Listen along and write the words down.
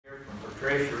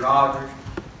Tricia Rogers,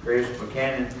 Chris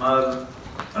Buchanan's mother.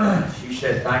 She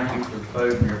said, thank you for the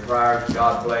food and your prayers.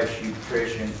 God bless you,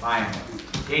 Tricia and family.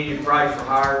 Continue to pray for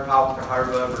her. Talked to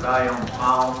her the other day on the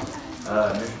phone.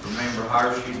 Just remember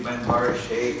her. She's been very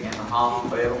sick in the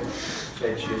hospital.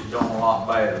 Said she's doing a lot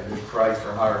better. Just pray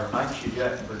for her. I think she's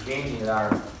up in Virginia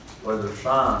there with her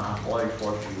son. I believe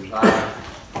where she was at.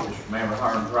 Just remember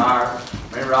her in prayer.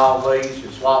 Remember all these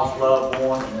that's lost loved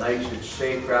ones and these that's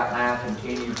sick right now.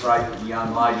 Continue to pray for the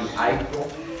young lady April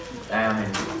down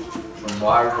in some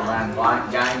wires around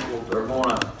Gainesville. They're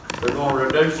gonna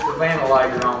reduce the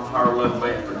ventilator on her a little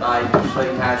bit today to see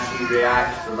how she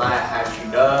reacts to that, how she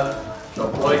does. So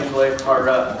please lift her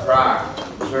up in prayer.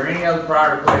 Is there any other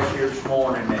prayer requests here this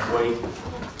morning that we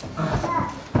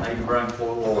need to bring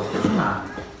before the Lord this time?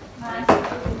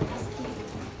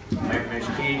 Remember Miss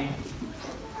Kitty?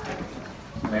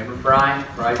 Remember Frank?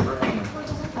 Pray for him.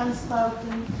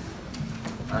 Unspoken.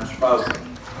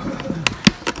 Unspoken.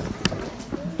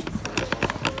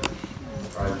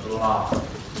 Pray for the Lord.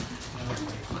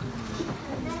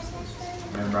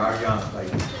 Remember our young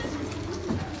people.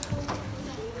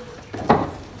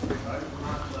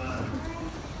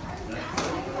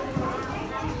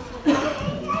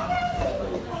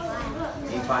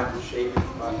 Anybody receive it?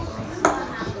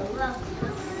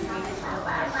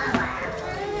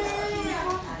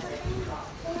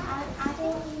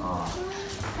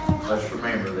 Let's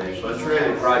remember this. Let's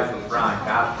really pray for Frank. I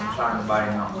was concerned about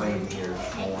him not being here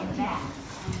this morning.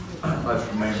 Let's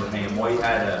remember him. We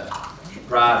had a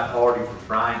surprise party for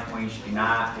Frank Wednesday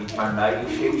night. He turned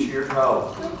 86 years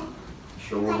old.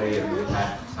 Sure did.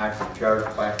 After church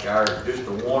back there. Just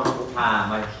a wonderful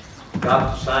time. They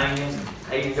got to singing.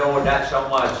 He enjoyed that so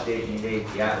much, didn't he?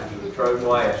 That was a true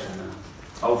blessing.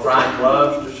 Oh, Frank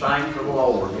loves to sing for the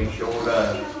Lord. He sure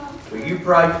does. So you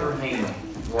pray for him.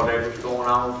 Whatever's going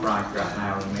on with Frank right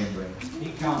now, remember him.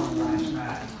 He called me last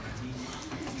night. He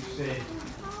said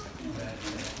that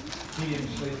he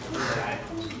didn't sleep the night.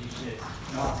 He said,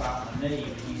 not about my knee,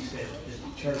 but he said that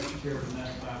the church cared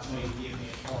enough about me to give me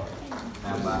a party.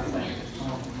 How about that? So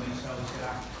he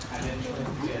said, I didn't sleep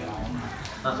good all night.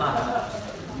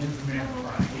 Remember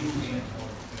Frank. He's being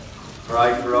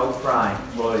Pray for old Frank,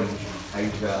 please.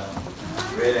 He's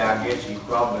really, I guess he's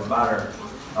probably about our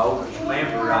oldest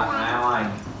member right now,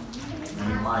 ain't he?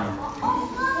 Amen.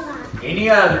 Any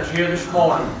others here this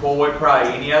morning before we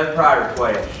pray? Any other prayer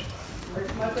requests?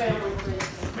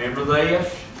 Remember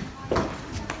this?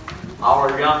 All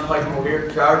our young people here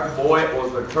at church, boy, it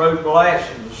was a true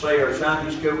blessing to see our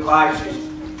Sunday school classes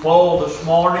full this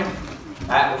morning.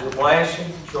 That was a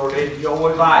blessing. Sure did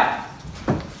enjoy that.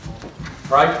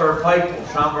 Pray for our people,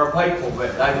 some of our people,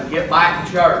 that they would get back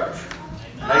to church.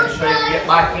 They can see them get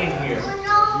back in here.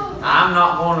 I'm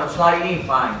not going to say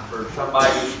anything for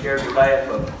somebody who's scared to death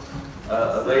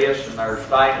of this and they're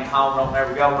staying at home, don't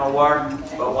ever go nowhere.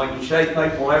 But when you see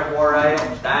people everywhere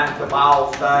else, down at the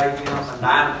ball stadium and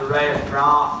down at the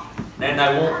restaurant, then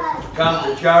they want to come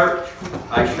to church,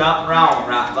 there's something wrong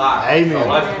right there. Amen. So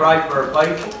let's pray for our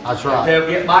people. That's right. They'll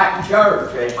get back to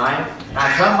church, amen.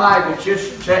 Now somebody that's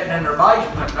just sitting in their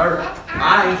basement,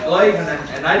 I ain't leaving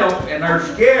and they don't, and they're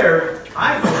scared,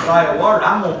 I ain't going to say a word.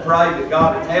 I'm going to pray that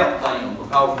God would help them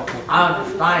because I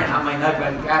understand. I mean, they've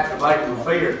been captivated with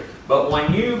fear. But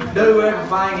when you do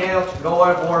everything else and go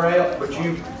everywhere else, but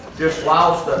you just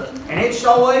lost it. And it's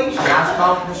so easy. I was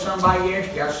talking to somebody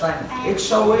yesterday. I was saying, it's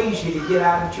so easy to get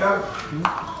out of church.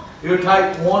 You'll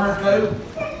take one or two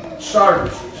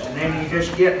services and then you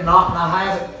just get knocked in the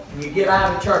habit and you get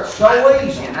out of church. So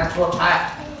easy, and that's what's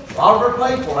happened. A lot of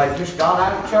our people, they just got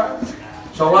out of church.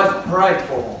 So let's pray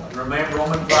for them and remember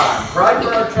them in prayer. Pray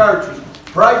for our churches.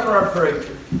 Pray for our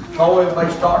preachers. Boy, we'll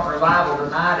be starting revival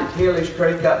tonight at Tilly's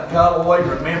Creek up in Culloway.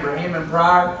 Remember him in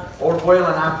prayer. Lord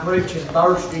willing, I'm preaching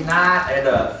Thursday night at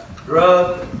a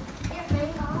drug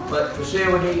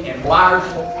facility in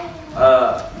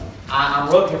Blyersville. I'm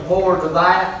looking forward to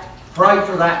that. Pray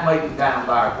for that meeting down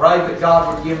there. Pray that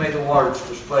God would give me the words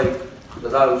to speak to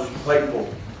those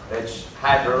people that's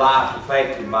had their lives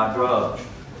affected by drugs.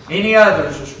 Any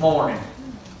others this morning?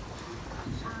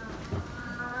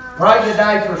 Pray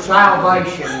today for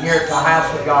salvation here at the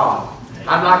house of God.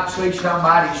 I'd like to see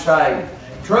somebody say,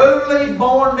 truly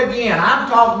born again. I'm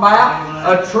talking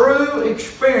about a true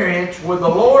experience with the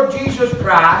Lord Jesus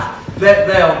Christ that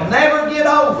they'll never get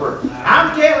over.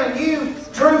 I'm telling you,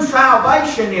 true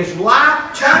salvation is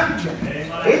life-changing.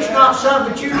 It's not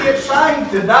something that you get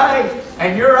saved today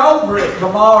and you're over it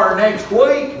tomorrow or next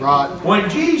week. Right. When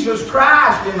Jesus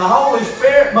Christ and the Holy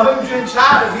Spirit moves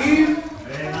inside of you,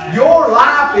 Your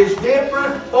life is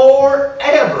different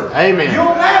forever. Amen.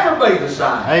 You'll never be the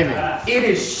same. Amen. It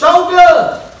is so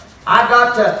good.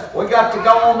 We got to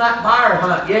go on that bear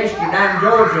hunt yesterday down in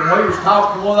Georgia, and we was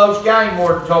talking to one of those game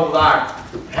wardens over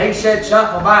there. He said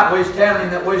something about, we was telling him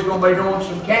that we was going to be doing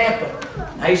some camping.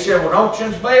 And he said, well, don't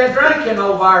you be a drinking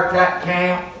over there at that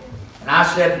camp. And I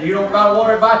said, you don't got to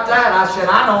worry about that. I said,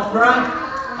 I don't drink.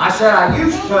 I said, I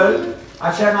used to.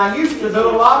 I said, I used to do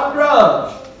a lot of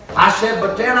drugs. I said,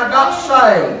 but then I got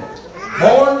saved.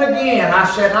 Born again. I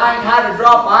said, I ain't had a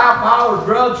drop of alcohol or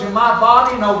drugs in my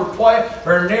body in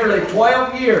over nearly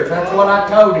 12 years. That's what I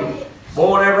told him.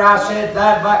 Boy, whenever I said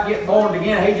that about getting born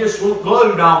again, he just looked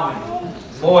glued on me.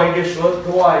 Boy, he just looked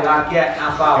away like that, and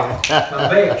I thought,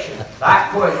 conviction.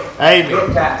 That quick. Amen.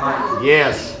 Get that, man.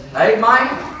 Yes. Amen.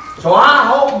 So I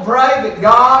hope and pray that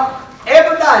God,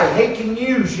 every day, He can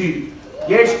use you.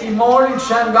 Yesterday morning,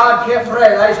 son, God kept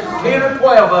praying. There's 10 or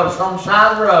 12 of us on the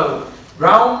side of the road.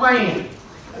 Grown men.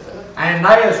 And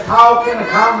they was talking, a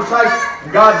conversation.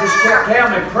 And God just kept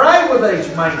telling me, pray with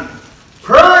these men.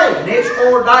 Pray. And it's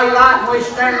 4 daylight and we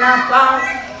standing out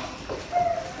there.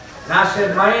 And I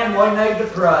said, man, we need to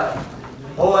pray.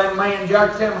 Boy, that man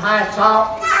jerked them hats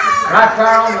off. Right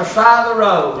there on the side of the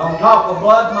road, on top of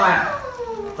Blood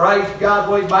Mountain. Praise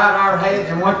God, we bowed our heads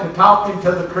and went to talking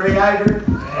to the Creator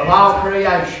of all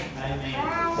creation. Amen.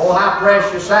 Oh, how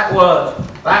precious that was.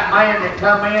 That man that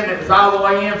come in, that was all the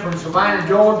way in from Savannah,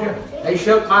 Georgia, he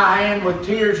shook my hand with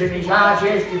tears in his eyes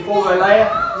yesterday before they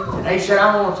left. And he said,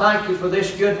 I want to thank you for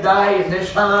this good day and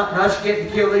this hunt and us getting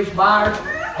to kill these bears.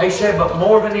 He said, but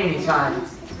more than anything,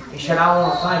 he said, I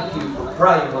want to thank you for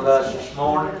praying with us this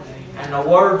morning. And the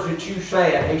words that you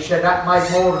said, he said, that made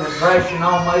more of an impression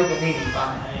on me than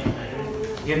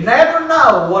anything. You never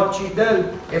know what you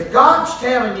do. If God's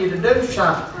telling you to do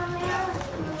something,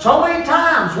 so many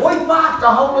times we fight the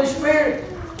Holy Spirit.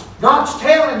 God's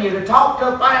telling you to talk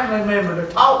to a family member,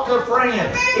 to talk to a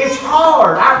friend. It's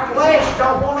hard. Our flesh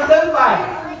don't want to do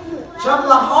that. Some of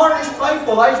the hardest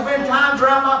people, there's been times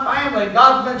around my family, and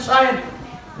God's been saying,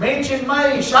 mention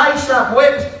me, say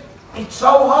something. It's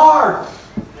so hard.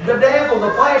 The devil,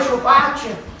 the flesh will fight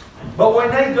you. But we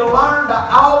need to learn to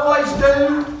always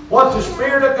do what the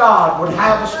Spirit of God would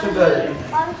have us to do.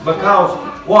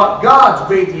 Because what God's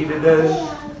bidding you to do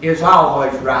is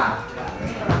always right.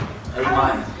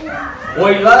 Amen.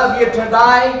 We love you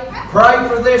today. Pray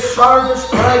for this service.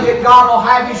 Pray that God will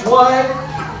have His way.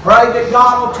 Pray that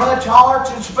God will touch hearts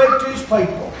and speak to His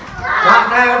people. Right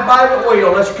now, everybody that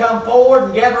will, let's come forward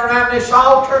and gather around this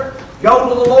altar. Go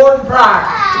to the Lord in prayer.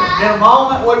 In a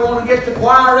moment, we want to get the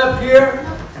choir up here.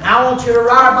 And I want you to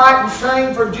ride back and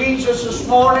sing for Jesus this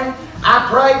morning. I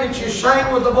pray that you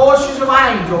sing with the voices of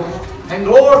angels and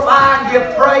glorify and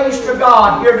give praise to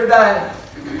God here today.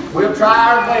 We'll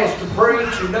try our best to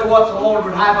preach and do what the Lord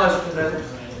would have us to do.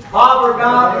 Father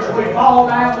God, as we fall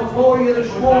down before you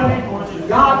this morning,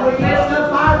 God, we lift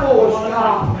up our voice,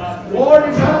 God. Lord,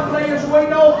 as humbly as we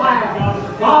know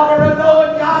how. Father, I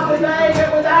know, God, today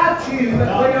that without you,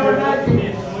 that we are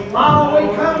nothing. Father,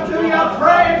 we come to you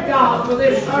praying, God, for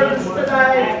this service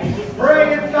today.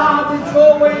 Praying, God, that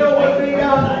your will would be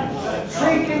done.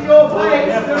 Seeking your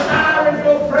face, desiring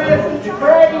your presence,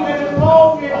 craving and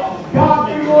longing,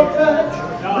 God, for your touch.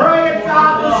 Praying,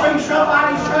 God, to see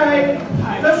somebody saved,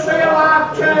 to see a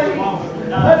life change,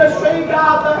 and to see,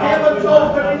 God, the heavens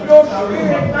open and your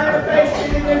Spirit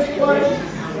manifested in this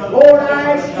place. Lord,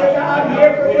 I ask you, God,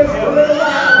 here for this little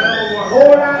while.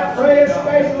 Lord, I pray a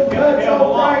special touch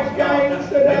on Mike James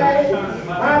today.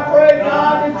 I pray,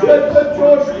 God, that you'd put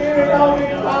your Spirit on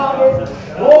him, Father.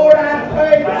 Lord, I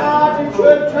pray, God, that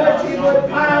you'd touch him with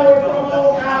power from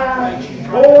on high.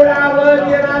 Lord, I love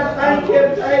you and I thank you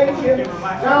and praise you.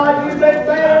 God, you've been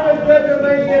better than good to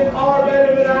me and far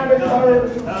better than I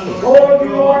deserve. Lord,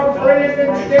 you are a friend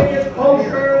and sticking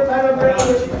closer than a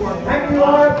brother. And you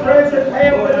are a present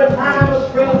help in a time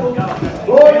of trouble.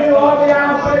 Lord, you are the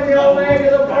Alpha and the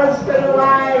Omega, the first and the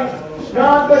last.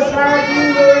 God, beside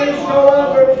you there is no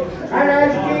other. And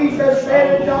as Jesus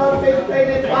said in John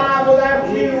 15:5, without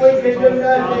you we can do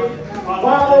nothing.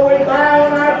 Father, we bow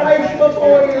on our face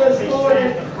before you this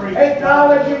morning,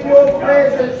 acknowledging your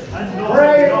presence,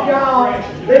 praying, God,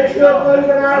 that you'll move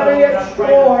in our midst,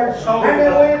 Lord, and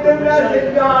that we do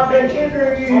nothing, God, to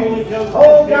hinder you.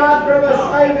 Oh, God, from a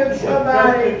saving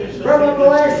somebody, from a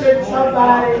blessing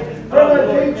somebody, from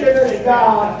a teaching us,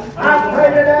 God. I pray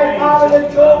today, Father,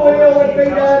 that your will would be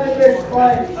done in this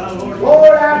place.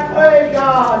 Lord, I pray,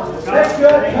 God, that you'll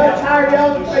touch our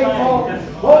young people.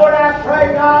 Lord, I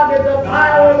pray, God, that the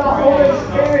power of the Holy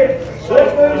Spirit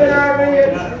would move in our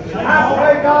midst. I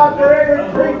pray, God, for every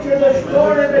preacher this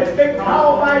morning that's been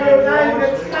called by your name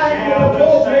that's standing in the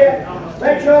pulpit.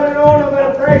 That you'll anoint them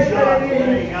and fresh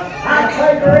in you. I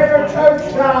pray for every church,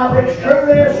 God, that's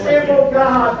truly assembled,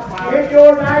 God, in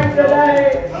your name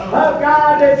today. Oh,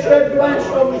 God, that should bless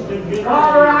them.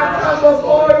 Father, I come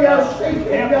before you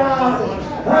seeking, God.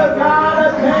 Oh, God,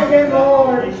 I'm begging,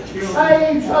 Lord,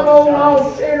 save some old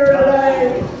lost sinner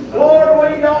today.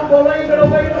 Lord, we don't believe it'll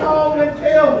be long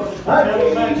until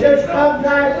Jesus comes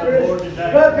after us.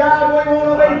 But God, we want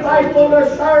to be faithful to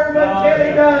serve until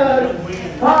He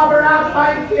does. Father, I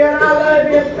thank you and I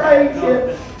love you and praise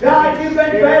you. God, you've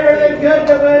been better than good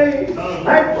to me,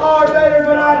 and far better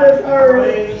than I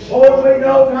deserve. Lord, we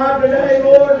know, God, today,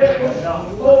 Lord, that,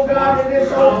 oh God, in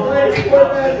this old flesh we're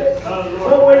nothing.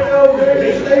 But we know there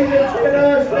is He that's in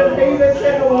us and He that's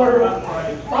in the world.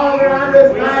 Father, I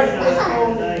just ask this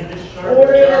morning,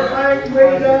 Lord, everything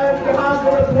we done, God,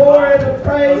 for the glory and the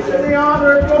praise and the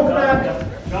honor of your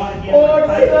name. Lord,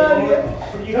 we love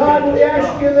you. God, we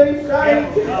ask you these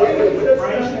things in Jesus'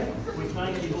 name. We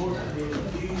thank you, Lord, for this.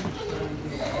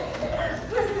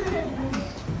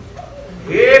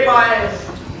 Amen.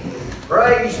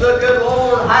 Praise the good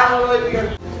Lord.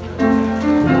 Hallelujah.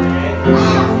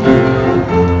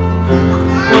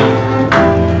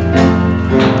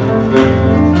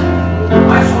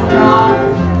 Bless the God.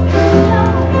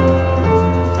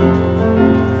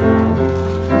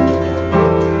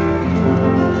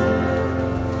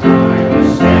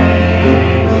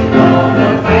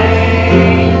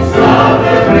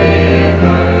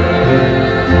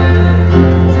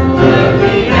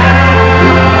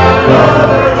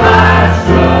 Over life's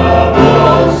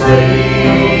troubled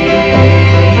sea.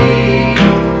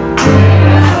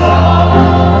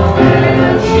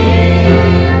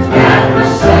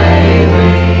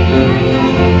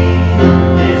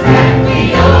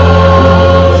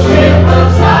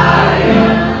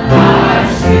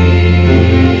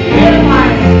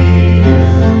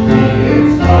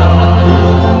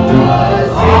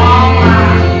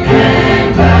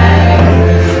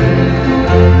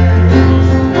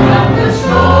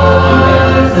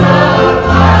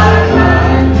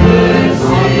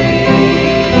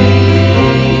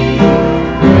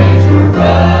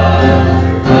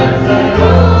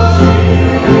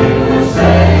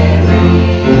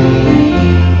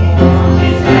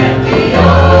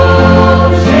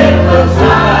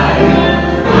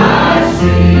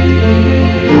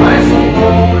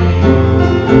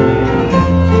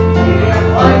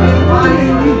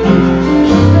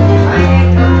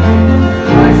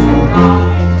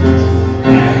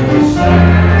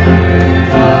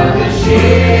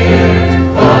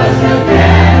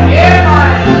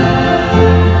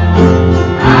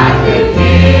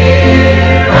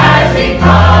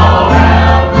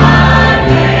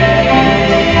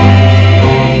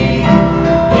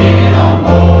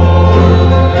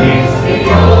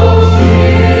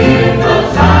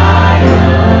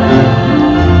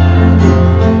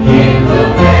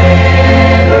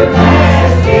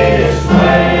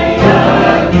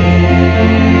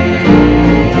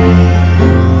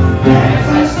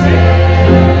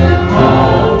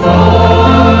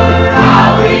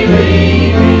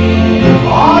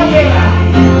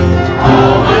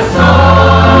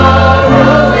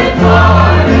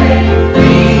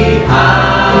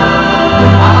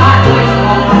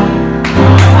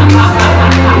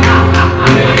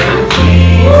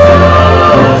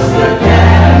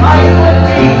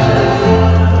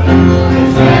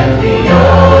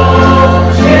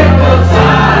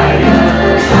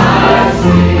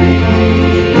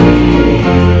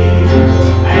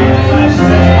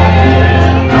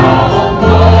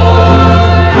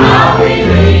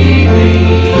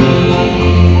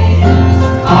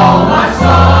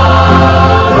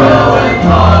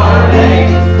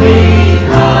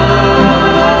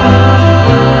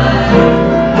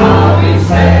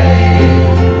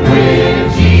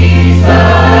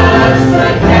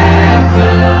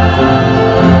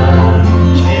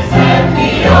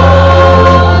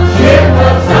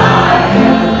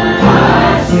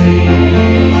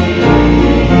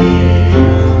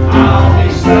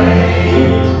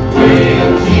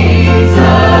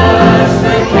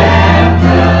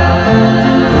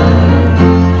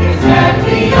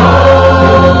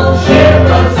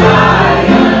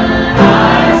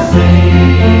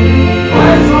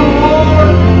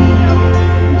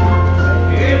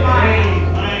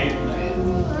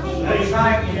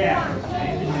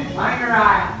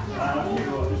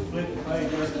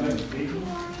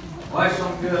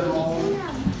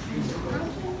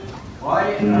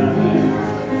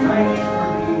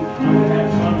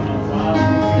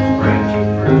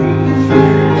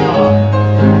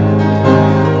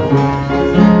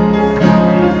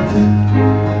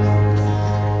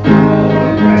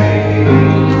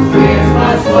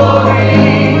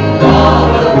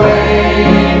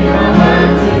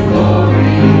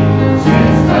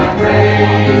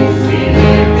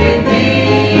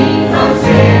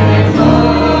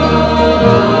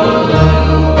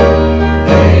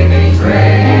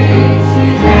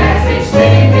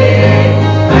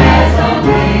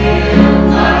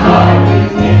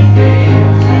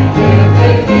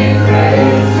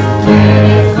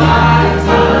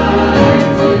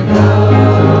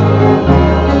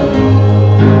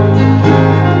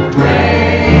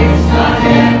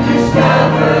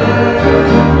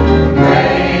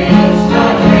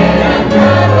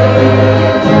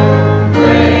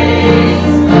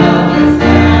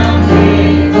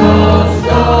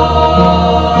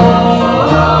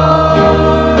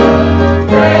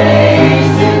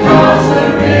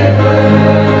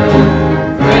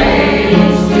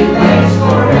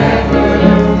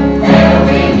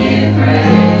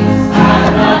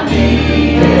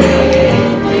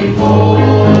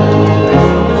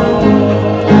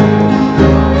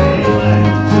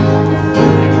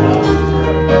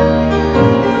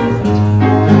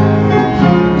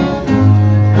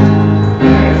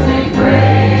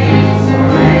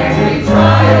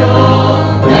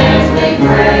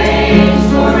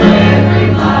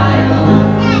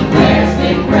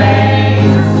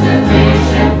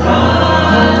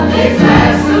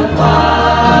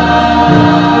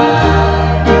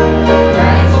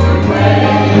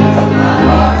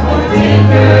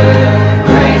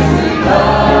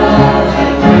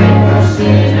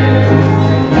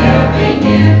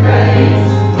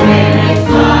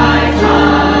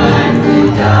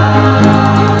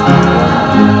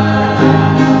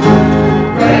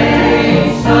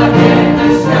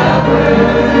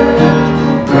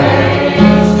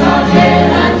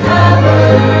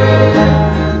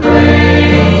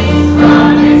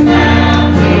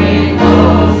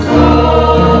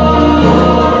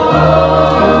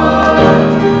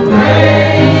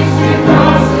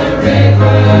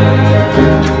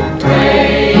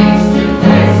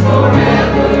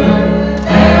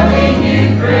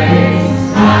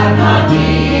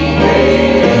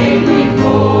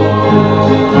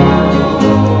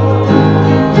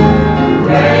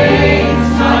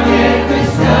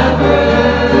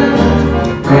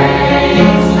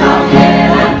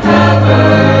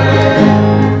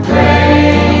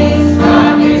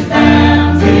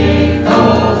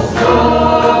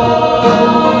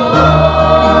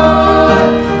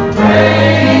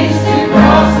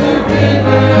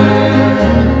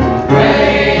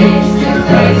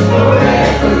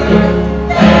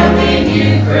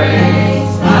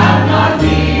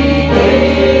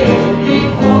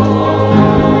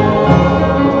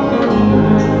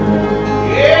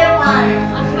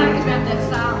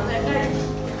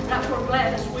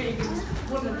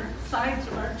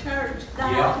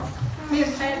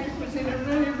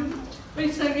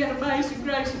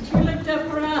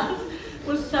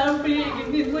 big,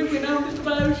 and then we went on to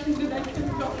devotion, and I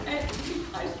couldn't go back. She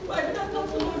passed away, but I thought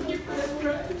the Lord give her that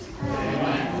grace.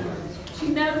 She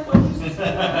knows what she's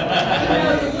saying. She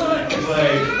knows what she's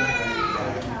saying.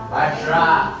 That's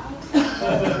right.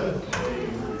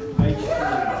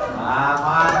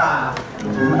 My.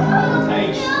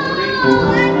 Page 3.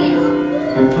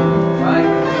 Right,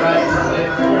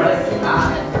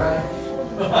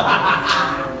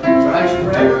 Christ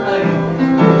for every name.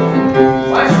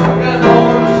 Bless the good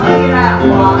Lord. Sing it out,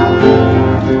 Lord.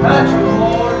 Touch the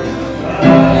Lord.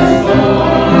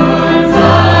 Storms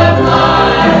of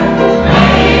life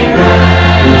may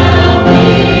round me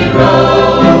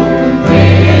roll.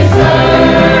 This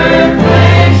earth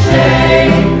may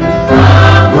shake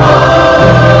from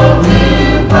pole to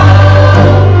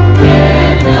pole.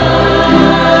 Yet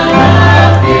none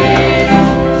of this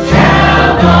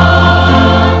shall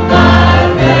harm my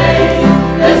faith.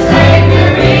 The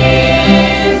Savior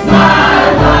is my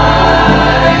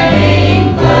hiding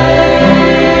place.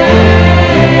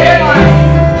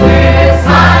 Yes, I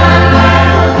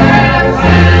have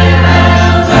found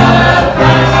the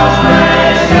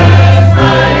precious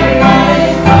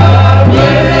place of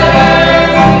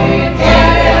liberty.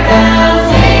 Carried down,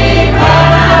 see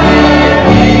right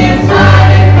His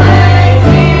hiding place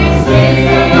is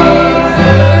Jesus.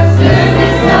 To the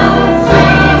stones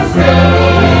of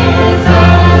Jesus,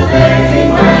 blessing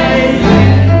grace,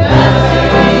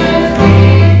 blessings be.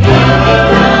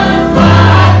 Becomes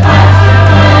my passion,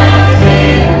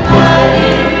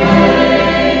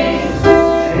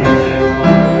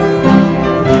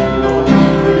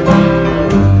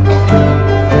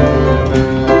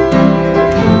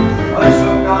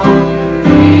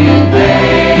 in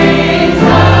days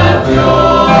of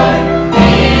joy,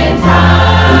 in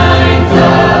times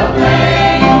of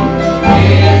pain,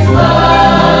 His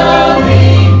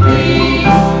loving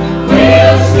peace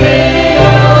will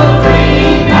still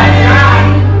remain.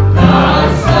 The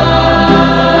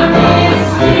sun is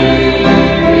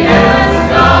serious,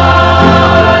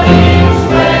 God in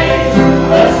space.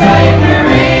 The Savior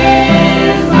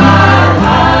is my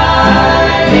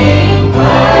hiding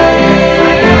place.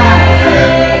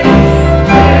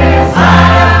 Yes, I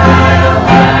have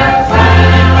found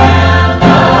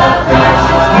the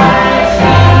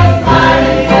precious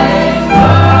hiding place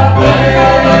of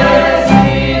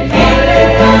blessing. Here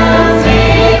comes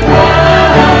in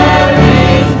right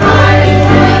His hiding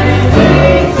place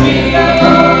is Jesus.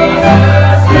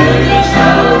 To the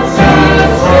shores of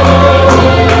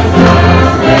Jesus,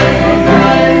 blessing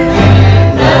grace and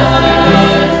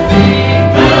blessings be.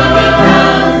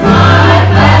 Becomes my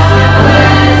passion,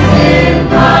 blessed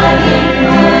hiding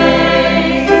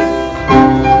place.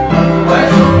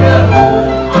 Bless the good Lord.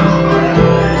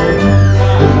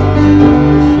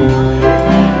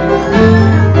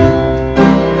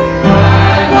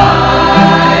 My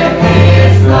life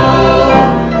is full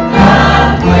of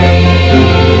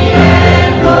clean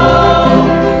and whole.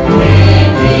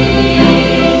 With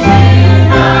peace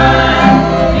unite,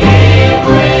 it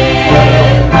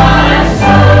with my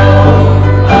soul.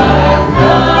 A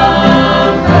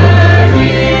comfort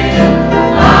in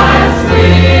life's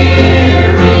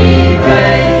weary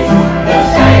race. The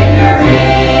Savior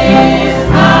is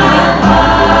my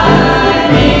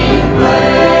hiding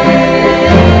place.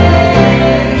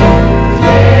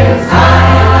 Yes, I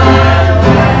have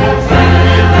found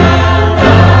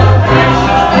the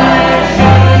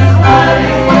precious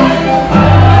hiding place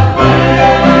of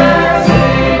blessing.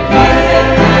 Here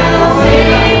comes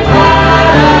in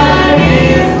right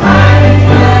His hiding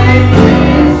place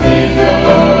is Jesus.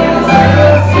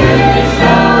 To the stones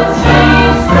shall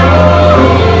Jesus,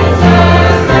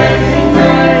 blessing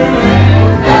grace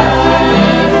and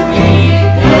blessings be.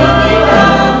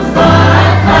 Becomes my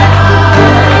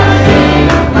passion,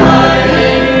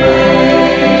 hiding place.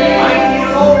 Thank you,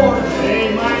 Lord.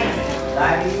 Amen.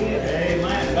 Thank you.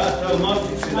 Amen. God so much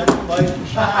He said, let the place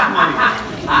beside me.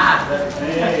 Amen.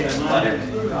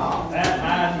 That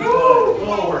hiding place.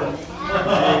 Glory.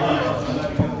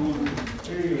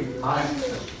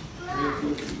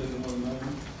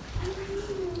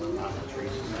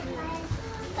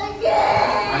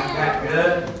 Ain't that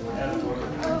good?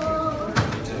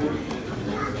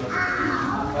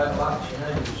 I felt like she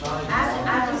had to say.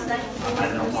 I just think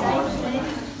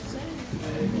it's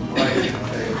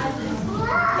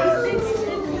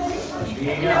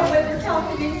Yeah. You know, when they're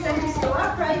talking in Sunday school,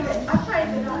 I pray that I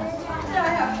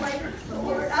have flavor for the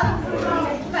Lord. I don't put on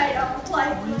any tomato on a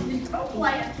plate, just go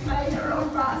plant tomato or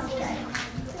rice cake.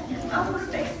 I want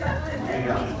to make something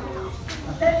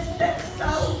that's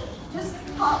so just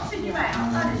pops in your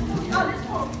mouth. I just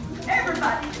want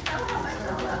everybody to know how much I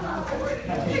love my Lord.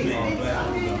 He's been so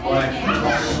good.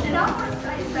 And I I want to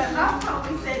say something. I've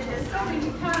probably said this so many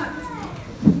times.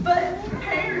 But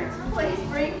parents, please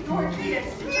bring your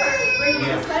kids to church. Bring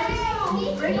them to Sunday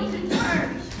school. Bring them to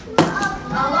church.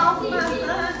 I lost my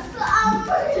son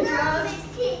to drugs.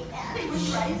 He was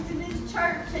raised in this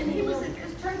church, and he was in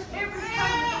this church every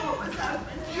time the door was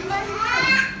open. You may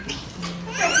think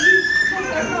that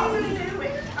they're not going to do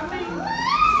it. I mean, you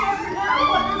never know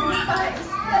what they're going to face.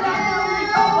 But I know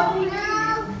that what he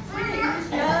did when he was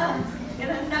young, and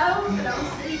I know that I'll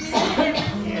see this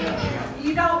everything.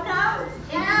 You don't know.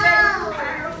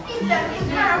 It doesn't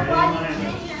matter what you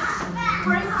can.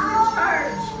 Bring them to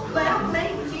church. Let them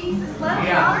meet Jesus. Let them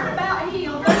learn about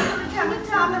Him. There's going to come a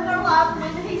time in their life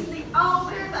when He's the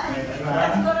only thing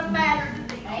that's going to matter to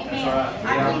them. Amen. I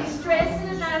keep stressing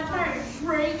and I'm trying to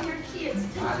bring your kids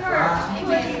to church.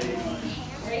 Amen.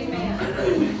 Amen.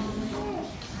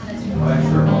 Bless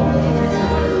her heart.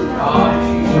 God,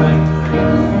 she's thankful.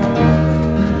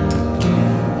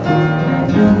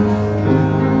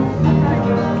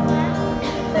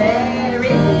 There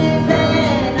is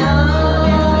an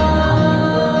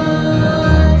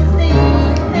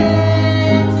unseen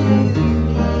hand to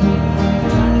me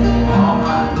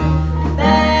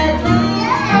that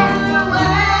leads you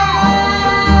away.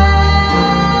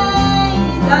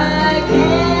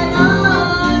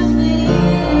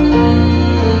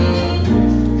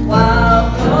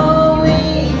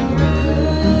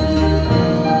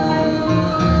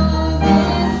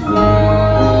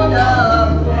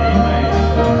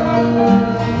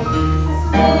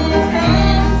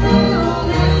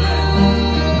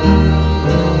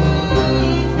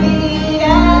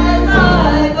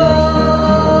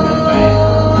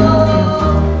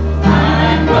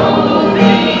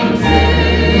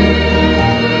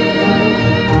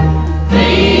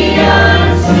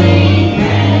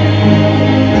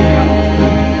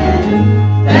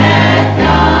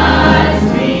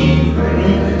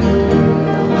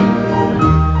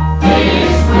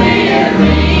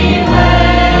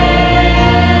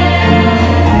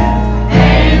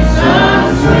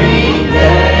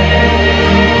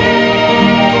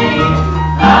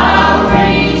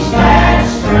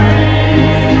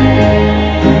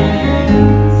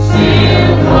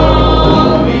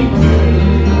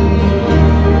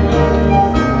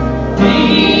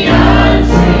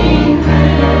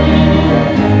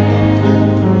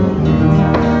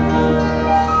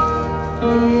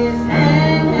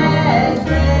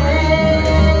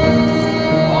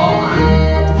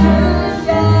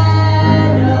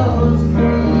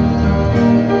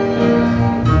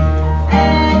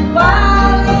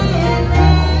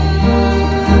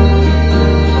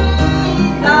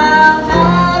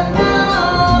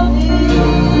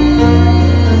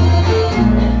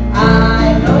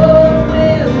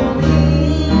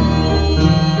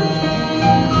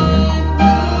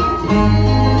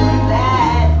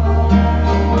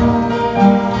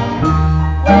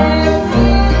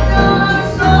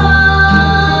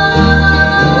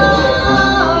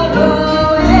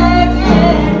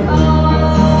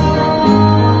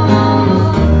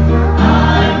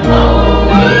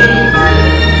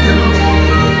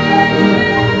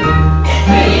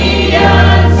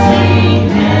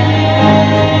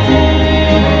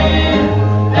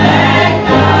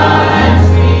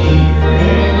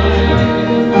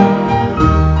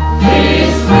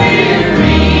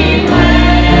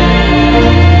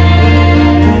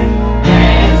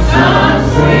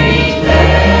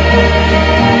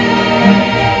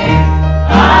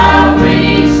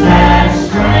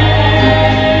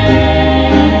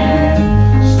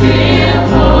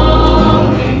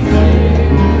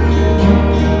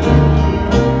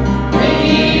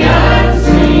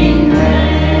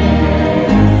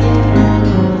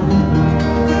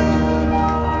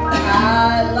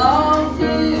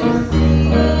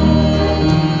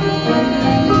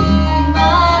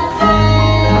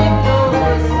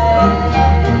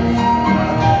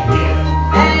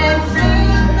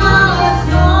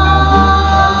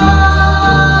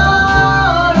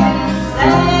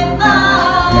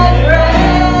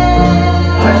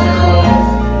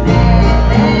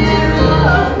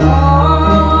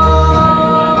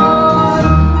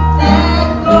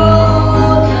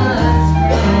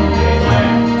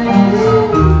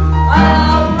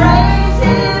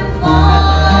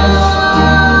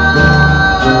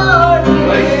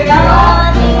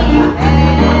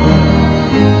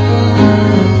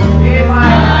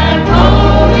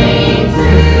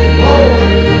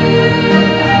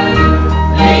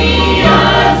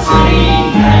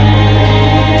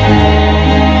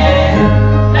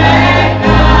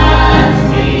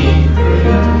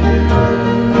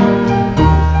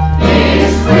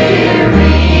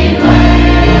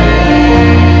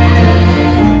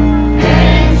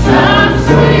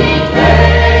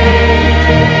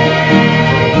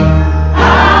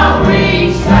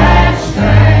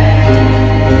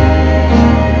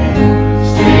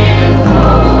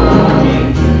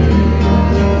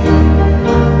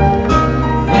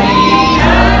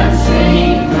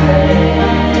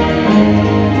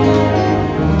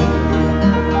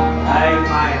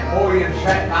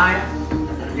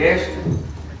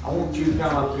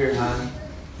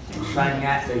 Sing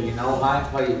that to you know how it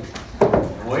feels.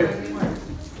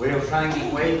 We'll sing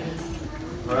it with you.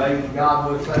 Praise God,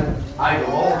 we'll say, hey, the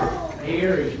Lord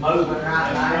here is moving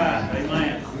right now.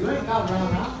 Amen. You ain't got to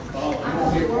run out. You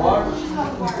won't get water.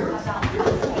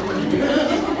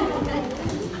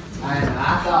 And I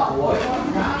thought, boy,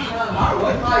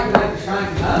 we might be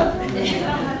sing up.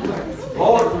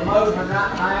 Lord, we're moving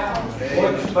right now. Boy,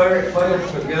 the Spirit feels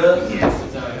so good.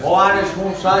 Boy, I just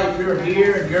want to say, if you're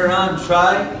here and you're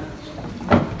unsaved,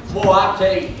 boy, I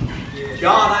tell you,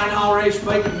 God ain't already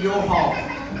speaking to your heart.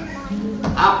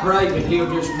 I pray that He'll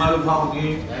just move on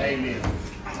you. Amen.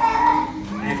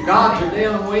 And if God's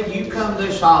dealing with you, come to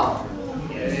this altar.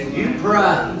 You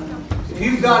pray. If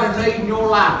you've got a need in your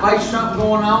life, there's something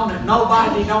going on that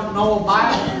nobody don't know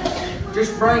about,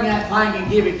 just bring that thing and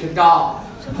give it to God.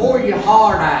 Pour your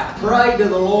heart out. Pray to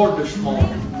the Lord this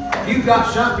morning. If you've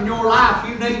got something in your life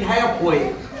you need help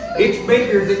with, it's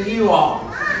bigger than you are.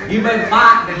 You've been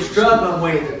fighting and struggling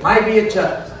with it. Maybe it's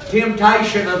a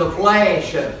temptation of the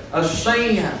flesh, a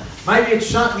sin. Maybe it's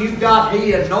something you've got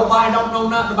hid. Nobody don't know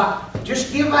nothing about.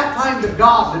 Just give that thing to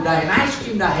God today and ask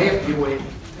Him to help you with it.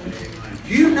 If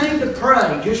you need to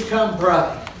pray, just come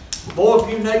pray. Boy, if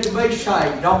you need to be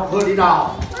saved, don't put it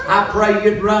off. I pray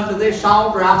you'd run to this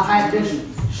altar. I've had this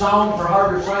song for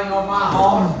her to sing on my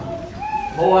heart.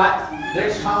 Boy,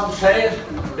 this song says,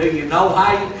 do you know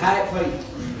how it feels?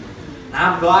 And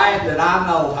I'm glad that I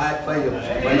know how it feels.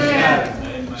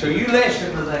 Amen. So you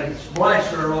listen to this. Bless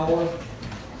her, Lord.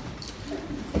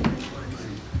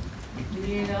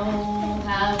 You know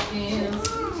how it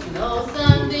feels. You know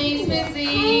something's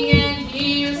missing and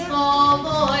hear a small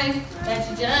voice that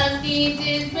you just keep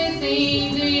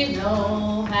dismissing. Do you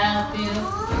know how it feels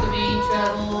to be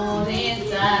troubled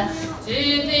inside? To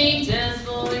think just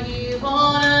for you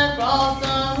on a cross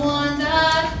someone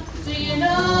died. Do you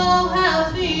know how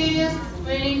it feels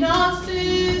when He knocks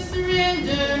to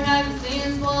surrender? Have your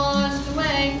sins washed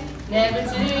away, never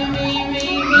to be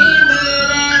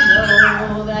remembered, and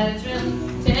know that it's real.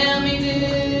 Tell me, do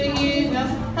you know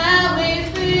how it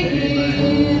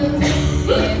feels?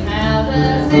 And how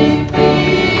does it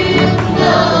feel to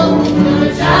know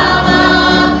you're a child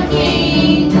of the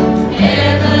King?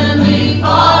 Heavenly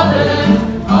Father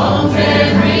owns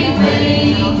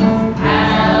everything.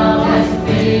 How does it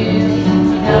feel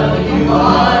to know you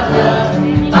are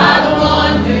loved by the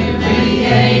one who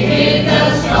created the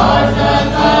stars up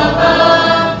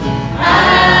above?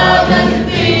 How does it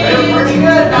feel? Pretty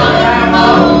good.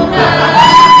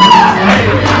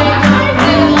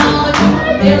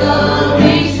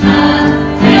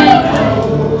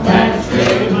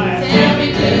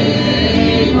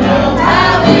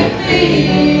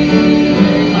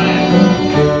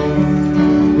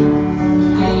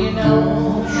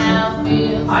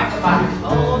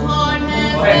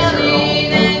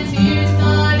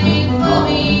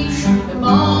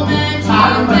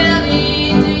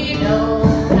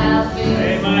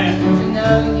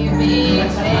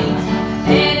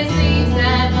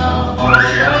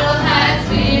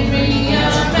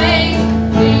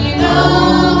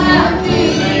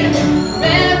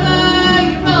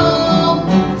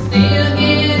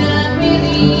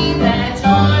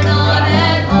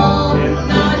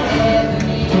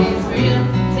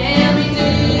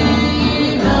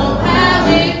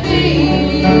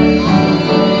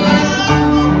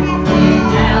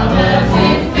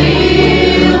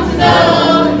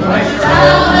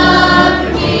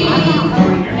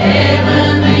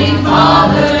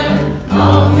 Father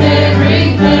owns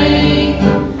everything.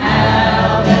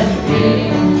 How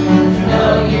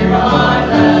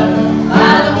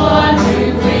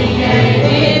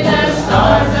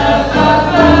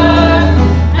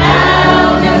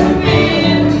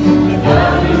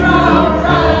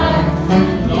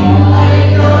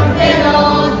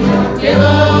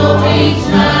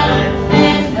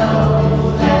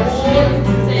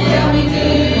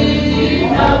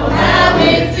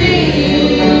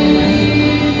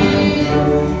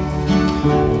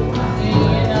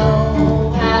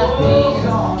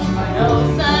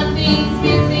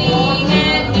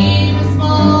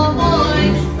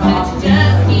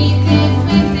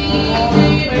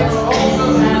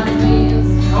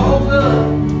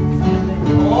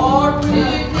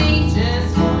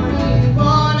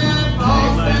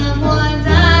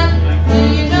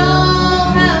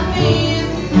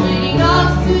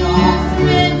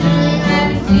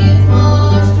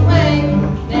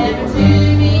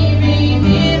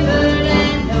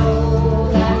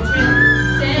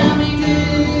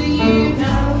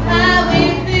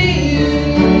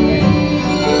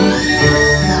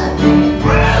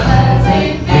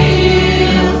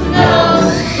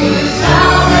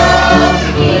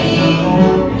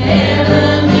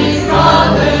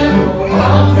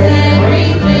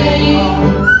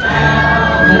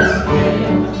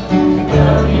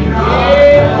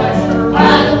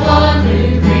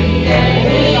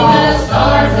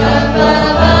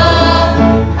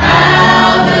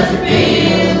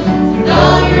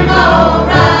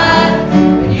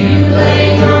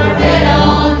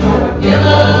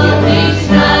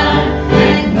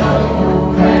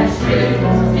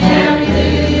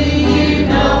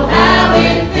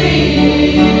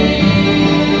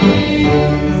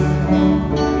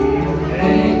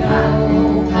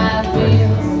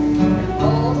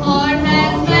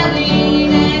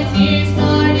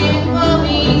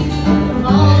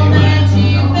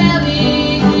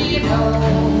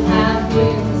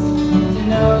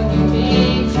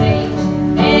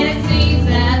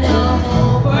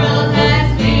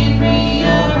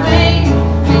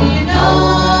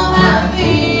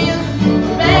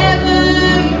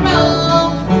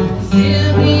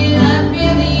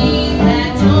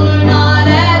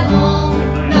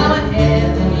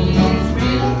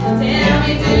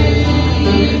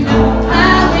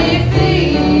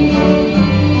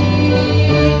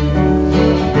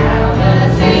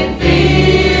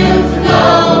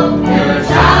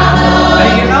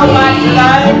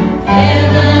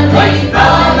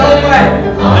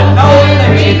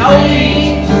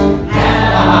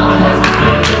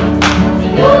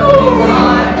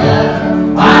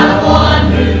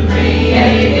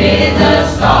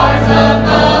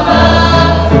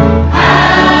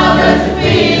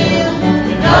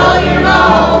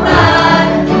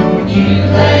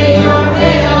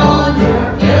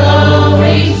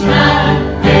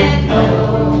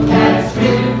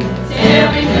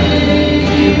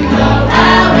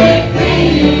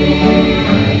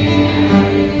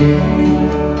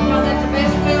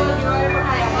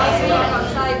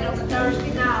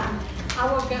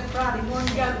want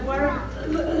to go to work.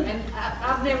 And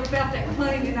I've never felt that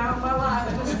clean in all my life.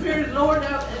 And the Spirit of the Lord,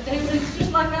 it's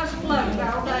just like I was floating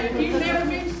all day. If you've never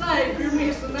been saved, you're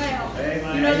missing out.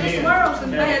 Amen. You know, this world's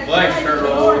in bad Bless shape. her, The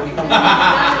Lord. Lord can come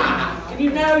today. And you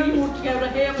know you want to go to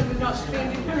heaven and not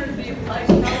spend eternity in a place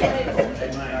no hell.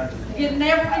 Amen. You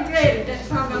never regretted that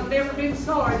song. I've never been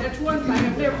sorry. That's one thing.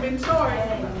 I've never been sorry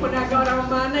when I got on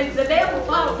my knees. The devil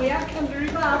fought me. I come to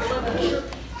revival of it.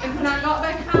 And when I got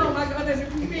back home, I got under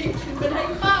conviction. But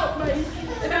he fought me.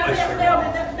 And I knelt down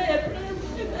in that bed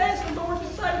and asked the Lord to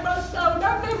save my soul. And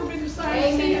I've never been the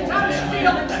same since. I'm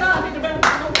still excited about the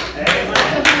Lord.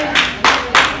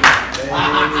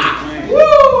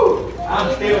 Woo!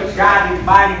 I'm still excited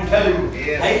about him too.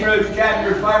 Hebrews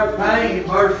chapter 13,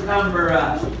 verse number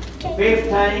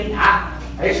 15.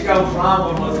 This goes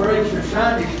along with Lucretia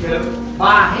Sunday School.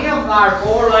 By him,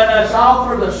 therefore, let us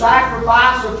offer the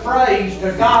sacrifice of praise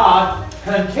to God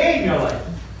continually.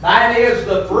 That is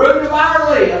the fruit of our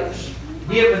lips,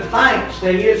 giving thanks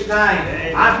to his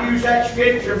name. I've used that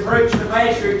scripture and preached the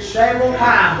message several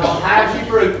times on how's your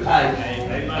fruit taste.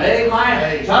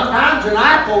 Amen. Sometimes an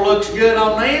apple looks good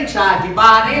on the inside. You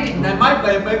bite in it, and there may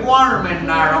be a big worm in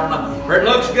there. Or it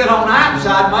looks good on the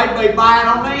outside, may be bad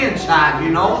on the inside, you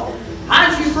know.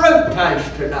 How's your fruit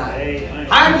taste today?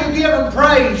 How do you give them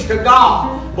praise to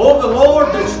God? Boy, the Lord,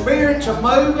 the Spirit's a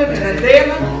moving and a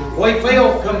dealing. We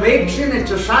feel conviction at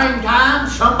the same time.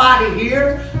 Somebody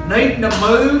here needing to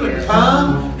move and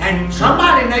come, and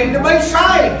somebody needing to be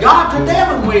saved. God's a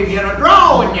dealing with you and a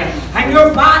drawing you, and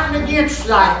you're fighting against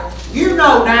that. You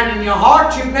know down in your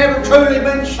heart you've never truly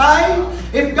been saved.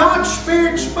 If God's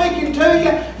Spirit's speaking to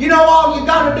you, you know all you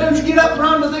got to do is get up and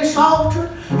run to this altar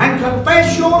and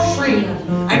confess your sin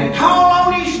and call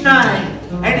on His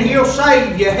name, and He'll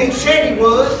save you. He said He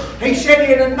would. He said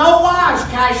He'd in no wise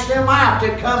cast them out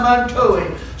that come unto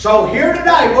Him. So here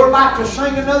today we're about to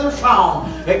sing another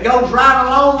song that goes right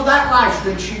along with that last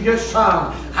that she just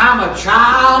sung. I'm a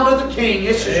child of the King.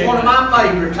 This is one of my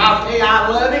favorites. I'll tell you, I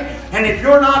love it. And if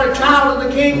you're not a child of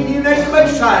the King, you need to be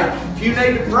saved. If you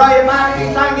need to pray about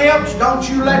anything else, don't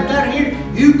you let that hear.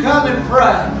 You come and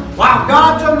pray. While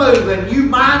God's a moving, you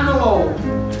mind the Lord.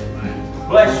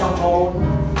 Bless them, Lord.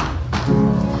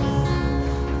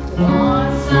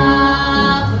 Once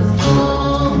I was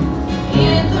born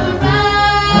in the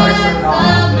rise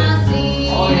of my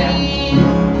sin,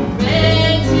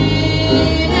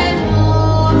 wretched and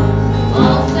worn,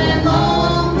 lost and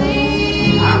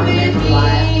lonely with me,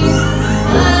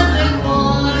 but with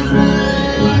one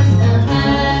trust and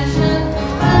passion,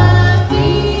 the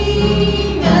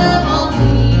King of all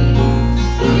things,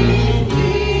 His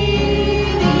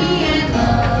beauty and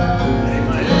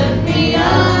love, took me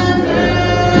under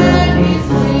His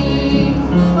wings.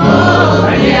 Oh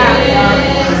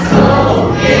yes,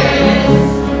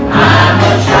 I'm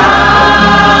a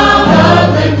child of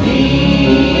the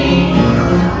King.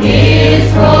 His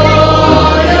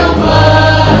royal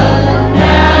blood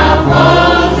now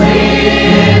flows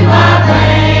in my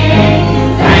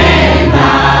veins, and I,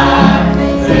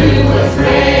 who was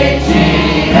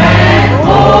wretched and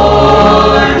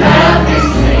born of His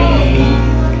name,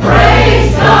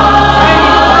 praise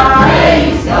God,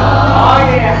 praise God.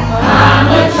 Oh, yeah. I'm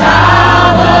a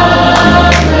child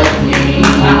of the King.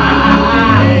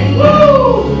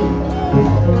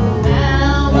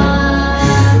 Now I'm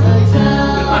a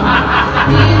child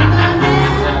in the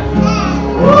hand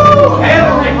Woo!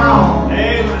 Heavenly home.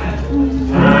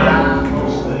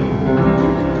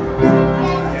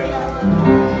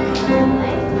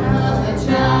 of a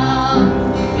child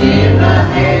in the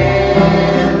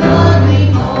heavenly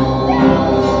home.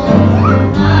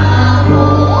 My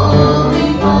holy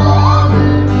Father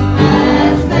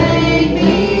has made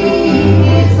me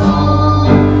His own,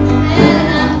 and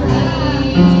I'm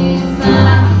pleased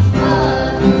by His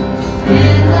blood,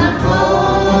 and I'm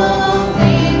clothed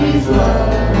in His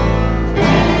love,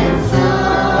 and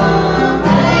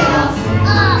someday I'll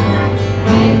sing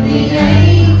with the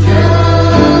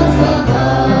angels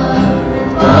above.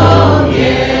 Oh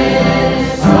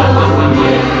yes,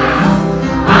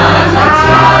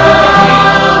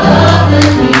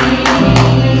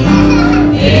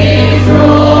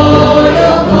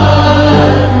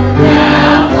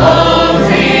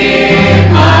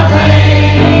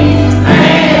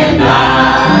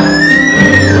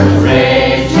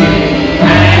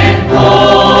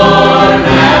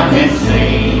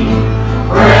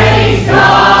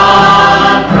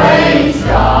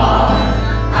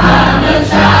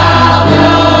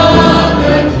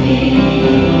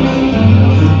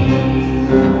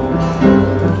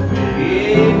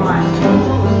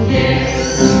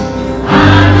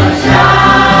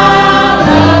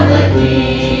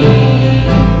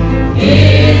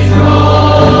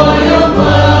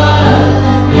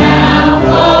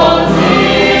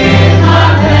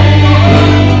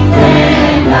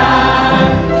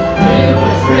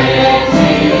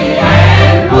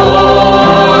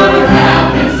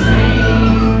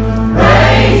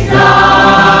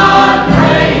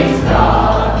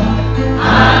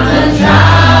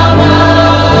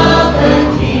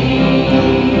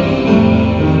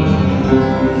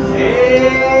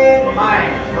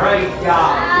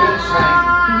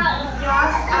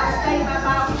 I was studying my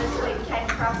Bible this week and came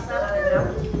across something, and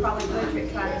I'm probably butchering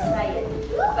trying to say it,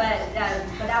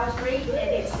 but I was reading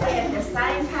and it said the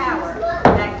same power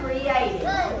that created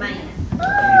man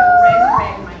will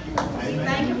resurrect man. You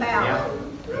think about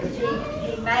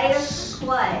it, he made us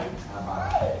clay,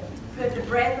 put the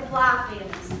breath of life in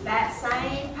us. That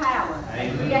same power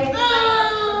that created man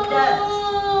from dust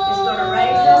is going to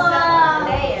raise us up from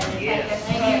the dead and take us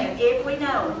to heaven if we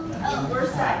know it, if we're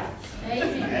saved.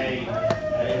 Amen.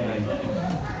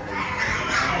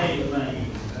 Amen.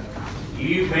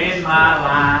 You've been my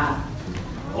life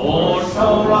for so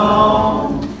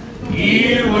long.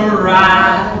 You were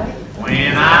right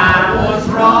when I was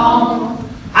wrong.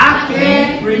 I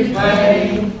can't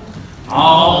repay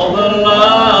all the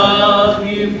love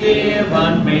you've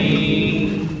given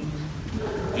me.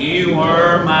 You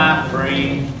were my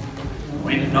friend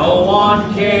when no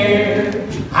one cared.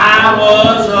 I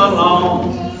was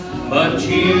alone, but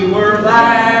you were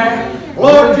there.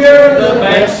 Lord, you're the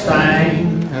best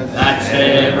thing that's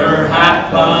ever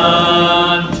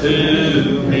happened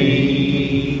to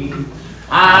me.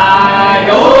 I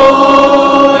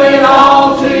owe it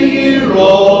all to you,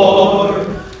 Lord.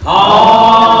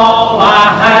 All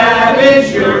I have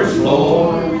is yours,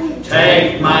 Lord.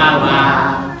 Take my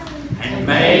life and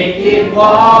make it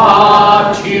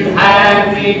what you'd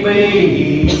have me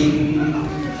be.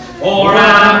 For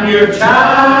I'm your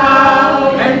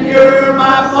child and you're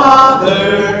my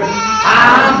father.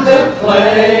 I'm the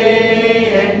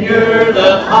clay and you're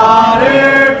the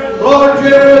potter. Lord,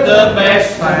 you're the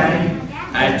best thing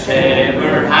that's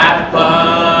ever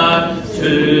happened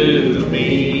to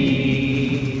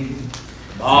me.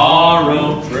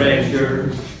 Borrowed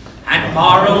treasures and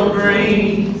borrowed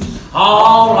dreams,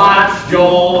 all life's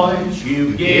joys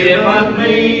you've given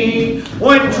me.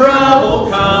 When trouble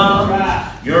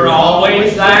comes, you're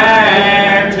always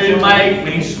there to make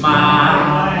me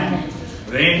smile.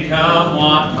 Then come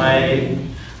what may,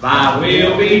 thy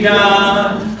will be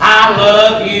done. I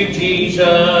love you,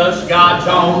 Jesus, God's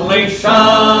only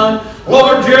Son.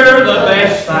 Lord, you're the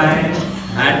best thing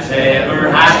that's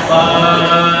ever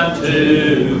happened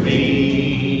to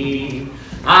me.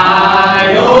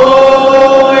 I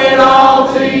owe it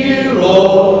all to you,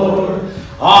 Lord.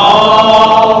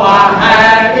 All I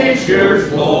have is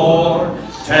yours, Lord.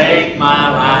 Take my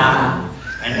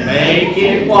life and make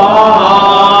it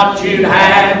what you'd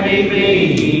have me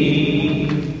be.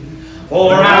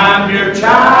 For I'm your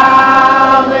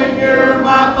child and you're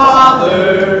my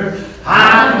father.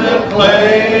 I'm the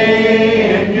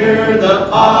clay and you're the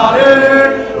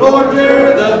potter. Lord,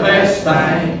 you're the best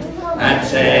thing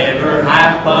that's ever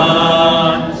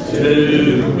happened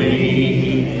to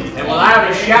me. And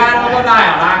without a shadow of a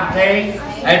doubt, I can tell you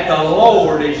that the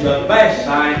Lord is the best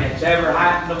thing that's ever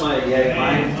happened to me.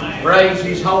 Amen. Praise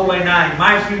His holy name.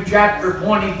 Matthew chapter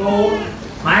 24.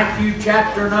 Matthew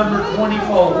chapter number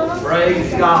 24.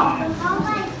 Praise God.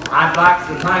 I'd like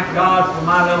to thank God for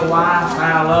my little wife.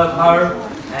 I love her.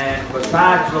 And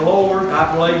besides the Lord,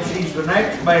 I believe she's the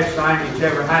next best thing that's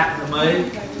ever happened to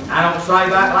me. I don't say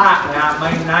that lightly.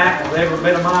 I mean that with every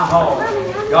bit of my heart.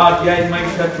 God gave me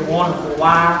such a wonderful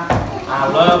wife. I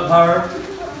love her.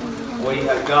 We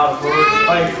have got a very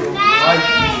special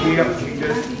relationship. She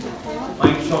just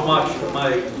means so much to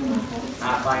me.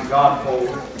 I thank God for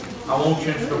her. I want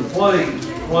you to please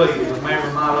remember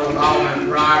my little daughter in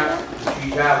prayer.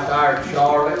 She's out there in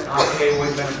Charlotte. I tell you,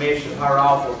 we've been missing her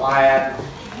awful bad.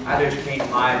 I just can't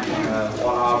imagine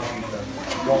what all she's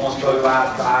going through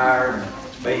out there and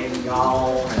being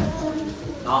gone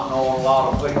and not knowing a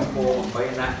lot of people and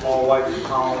being that far away from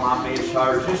home. I miss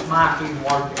her. Is this Mike even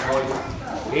working with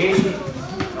you? Is it?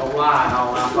 No lie,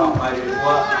 no. I thought maybe it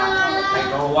wasn't.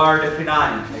 Ain't no word if it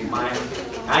ain't. Amen.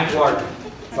 Ain't working.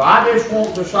 So I just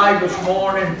want to say this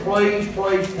morning, please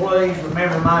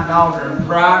remember my daughter in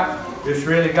prayer. Just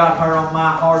really got her on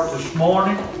my heart this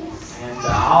morning. And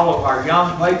all of our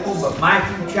young people. But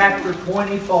Matthew chapter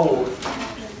 24.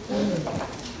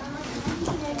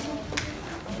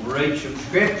 We'll read some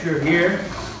scripture here.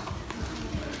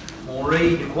 We'll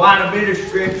read quite a bit of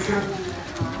scripture.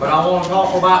 But I want to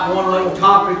talk about one little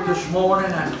topic this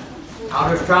morning. And I'll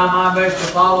just try my best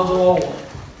to follow the Lord.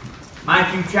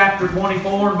 Matthew chapter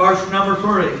 24 and verse number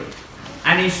 3.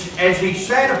 And as he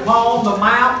sat upon the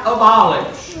Mount of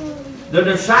Olives, the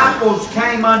disciples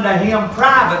came unto him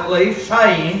privately,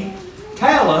 saying,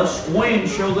 Tell us, when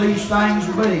shall these things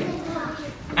be?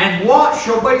 And what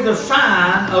shall be the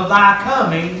sign of thy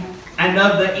coming and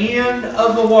of the end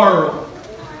of the world?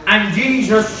 And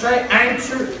Jesus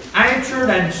answered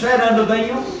and said unto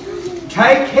them,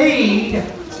 Take heed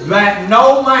that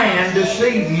no man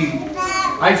deceive you.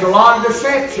 There's a lot of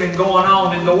deception going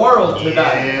on in the world today.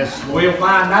 Yes, Lord. We'll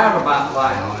find out about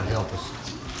that. God help us.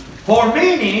 For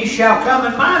many shall come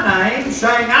in my name,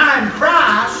 saying, I am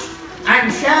Christ,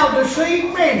 and shall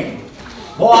deceive many.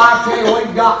 Boy, I tell you,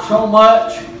 we've got so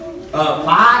much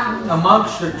fighting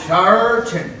amongst the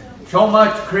church, and so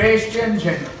much Christians,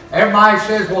 and everybody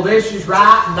says, well, this is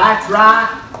right and that's right.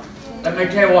 Let me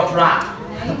tell you what's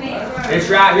right. This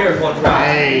right here is what's right.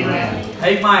 Amen.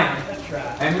 Amen.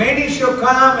 And many shall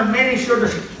come, and many shall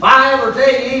deceive. If I ever tell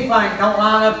you anything don't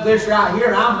line up with this right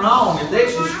here, I'm wrong, and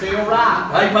this is still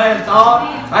right. Amen,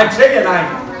 thought? I'd say it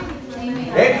ain't.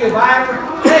 If I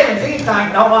ever tell you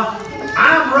anything don't line,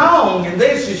 I'm wrong, and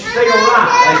this is still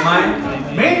right.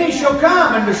 Amen. Many shall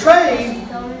come and deceive.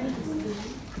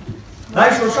 They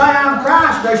shall say, I'm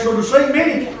Christ. They shall deceive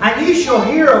many. And ye shall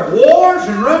hear of wars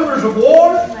and rumors of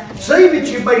wars. See that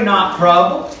you be not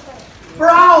troubled. For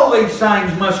all these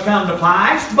things must come to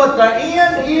pass, but the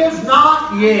end is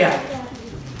not yet.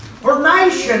 For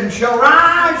nation shall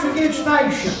rise against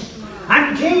nation,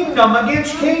 and kingdom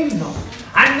against kingdom.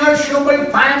 And there shall be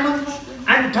famines,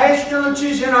 and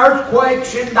pestilences, and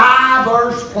earthquakes in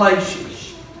divers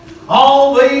places.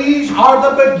 All these are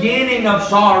the beginning of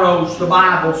sorrows, the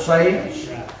Bible says.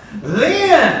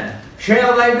 Then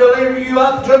shall they deliver you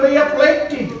up to be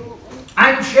afflicted,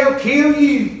 and shall kill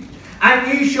you.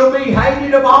 And ye shall be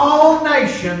hated of all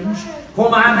nations for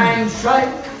my name's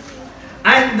sake.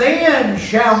 And then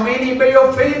shall many be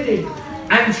offended,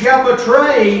 and shall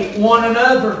betray one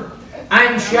another,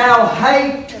 and shall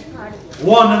hate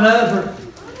one another.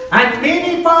 And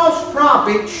many false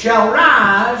prophets shall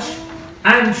rise,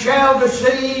 and shall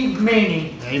deceive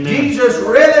many. Amen. Jesus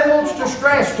really wants to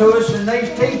stress to us in these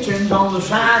teachings on the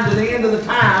signs of the end of the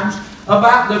times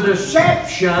about the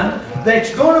deception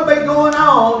that's going to be going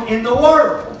on in the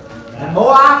world. And boy,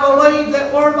 I believe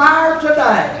that we're there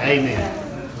today.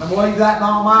 Amen. I believe that in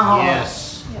all my heart.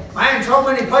 Yes. Man, so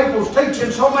many people's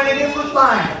teaching so many different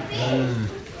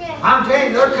things. I'm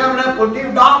telling you, they're coming up with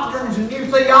new doctrines and new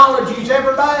theologies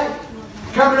every day.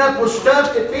 Coming up with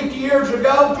stuff that 50 years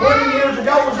ago, 20 years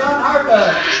ago was unheard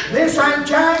of. This ain't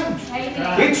changed.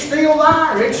 It's still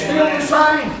there. It's still the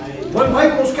same. When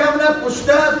people's coming up with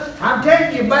stuff, I'm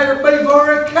telling you, you better be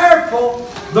very careful.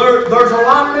 There's a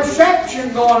lot of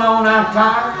deception going on out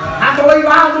there. I believe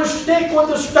I'll just stick with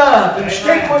the stuff and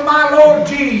stick with my Lord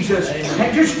Jesus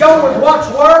and just go with what's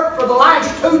worked for the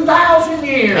last 2,000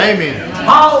 years. Amen.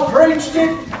 Paul preached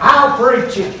it, I'll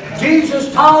preach it.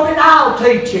 Jesus taught it, I'll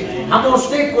teach it. I'm going to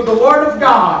stick with the Word of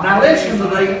God. Now listen to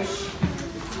this.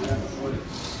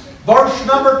 Verse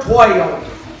number 12.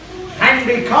 And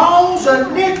because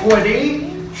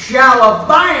iniquity shall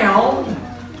abound,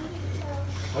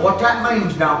 what that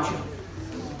means, don't you?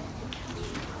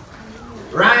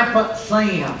 Rampant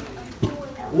sin,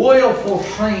 willful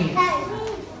sin.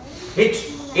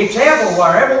 It's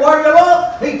everywhere. Everywhere you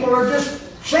look, people are just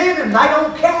sinning. They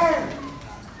don't care.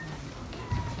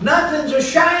 Nothing's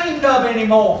ashamed of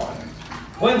anymore.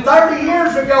 When 30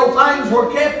 years ago things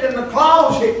were kept in the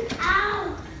closet,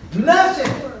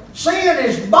 nothing. Sin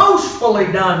is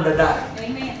boastfully done today.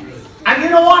 Amen. And you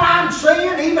know what I'm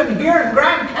seeing even here in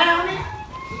Grant County?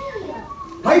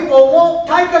 People won't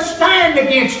take a stand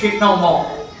against it no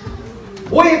more.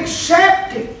 We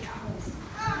accept it.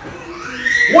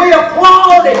 We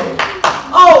applaud it.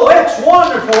 Oh, it's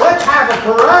wonderful. Let's have a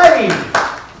parade.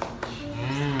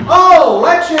 Oh,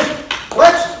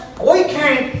 we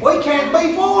can't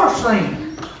be for sin.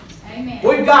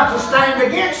 We've got to stand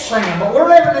against sin, but we're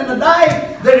living in a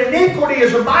day that iniquity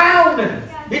is abounding.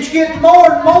 It's getting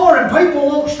more and more, and people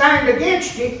won't stand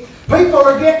against it. People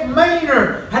are getting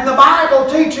meaner, and the Bible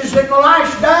teaches in the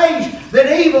last days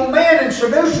that evil men and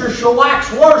seducers shall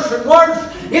wax worse and worse.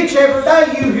 It's every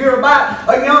day you hear about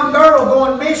a young girl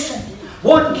going missing,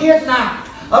 one kidnapped,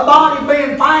 a body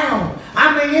being found.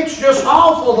 I mean, it's just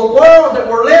awful, the world that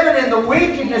we're living in, the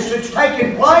wickedness that's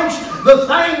taking place, the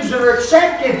things that are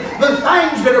accepted, the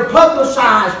things that are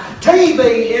publicized.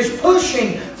 TV is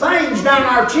pushing things down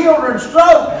our children's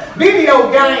throat.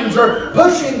 Video games are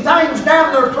pushing things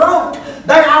down their throat.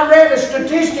 I read a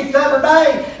statistic the other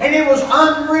day, and it was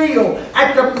unreal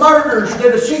at the murders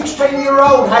that a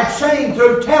 16-year-old had seen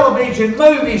through television,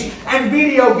 movies, and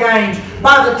video games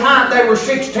by the time they were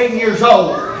 16 years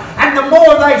old. And the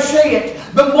more they see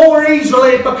it, the more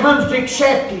easily it becomes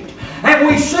accepted. And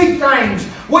we see things.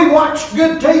 We watch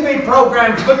good TV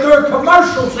programs, but there are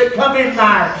commercials that come in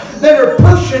there that are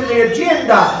pushing the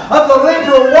agenda of the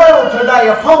liberal world today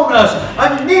upon us.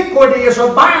 Iniquity is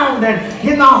abounding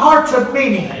in the hearts of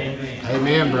many.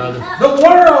 Amen, brother. The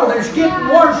world is getting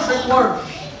worse and worse.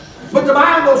 But the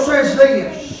Bible says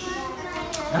this.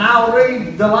 And I'll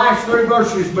read the last 3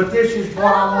 verses, but this is what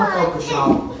I want to focus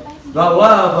on. The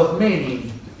love of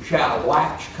many shall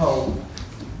wax cold.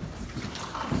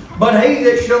 But he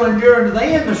that shall endure unto the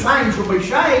end, the same shall be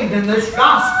saved, and this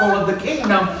gospel of the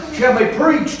kingdom shall be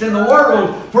preached in the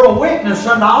world for a witness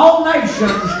unto all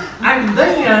nations, and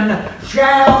then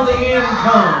shall the end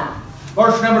come.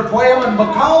 Verse number 12, and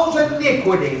because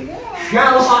iniquity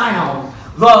shall abound,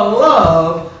 the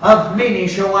love of many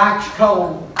shall wax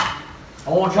cold. I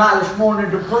want to try this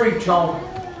morning to preach on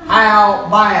how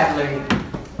badly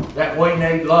that we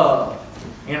need love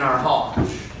in our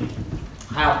hearts.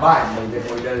 How badly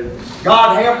that we do.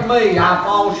 God help me. I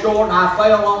fall short and I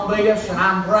fail on this, and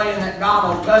I'm praying that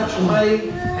God will touch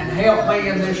me and help me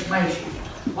in this message.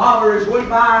 Father, as we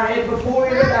bow our head before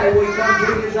you today, we come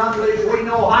to you as humbly as we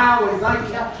know how. We thank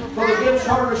you for the good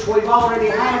service we've already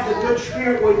had, the good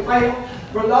spirit we felt,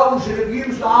 for those that have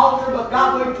used the altar, but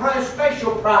God, we pray a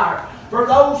special prayer for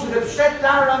those that have sat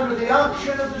there under the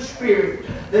unction of the Spirit,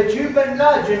 that you've been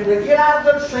nudging to get out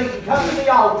of their seat and come to the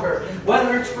altar,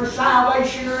 whether it's for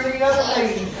salvation or any other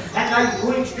need, and they've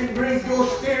quenched and grieved your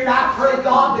Spirit. I pray,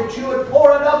 God, that you would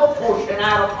pour a double portion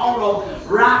out upon them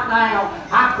right now.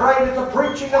 I pray that the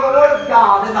preaching of the Word of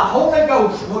God and the Holy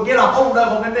Ghost will get a hold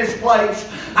of them in this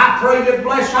place. I pray to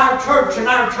bless our church and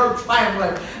our church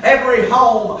family, every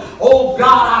home. Oh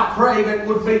God, I pray that it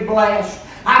would be blessed.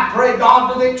 I pray,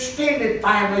 God, to the extended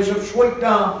families of Sweet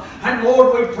Dump. And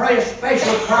Lord, we pray a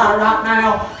special prayer right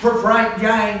now for Frank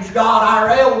James. God, our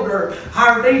elder,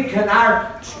 our deacon,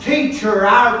 our teacher,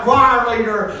 our choir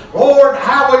leader. Lord,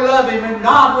 how we love him. And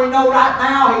God, we know right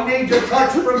now he needs a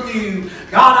touch from you.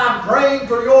 God, I'm praying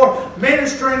for your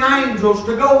ministering angels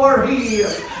to go where he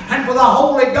is. And for the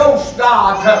Holy Ghost,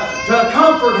 God, to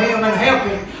comfort him and help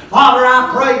him. Father, I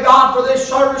pray, God, for this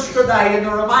service today and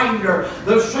the remainder,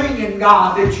 the singing,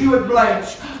 God, that you would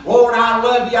bless. Lord, I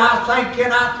love you, I thank you,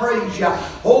 and I praise you.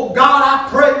 Oh, God, I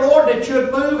pray, Lord, that you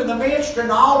would move in the midst and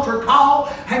the altar call.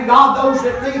 And, God, those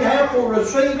that need help will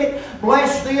receive it.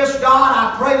 Bless this, God.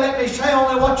 I pray, let me say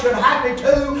only what you'd have me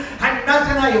to and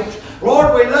nothing else.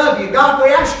 Lord, we love you. God, we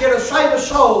ask you to save a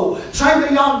soul, save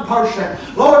a young person.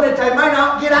 Lord, that they may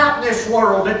not get out in this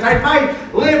world, that they may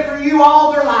live for you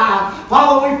all their life.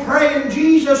 Father, we pray in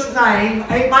Jesus' name.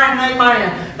 Amen and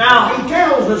amen. Now, he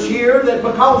tells us here that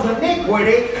because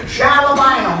iniquity shall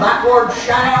abound. That word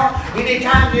shall,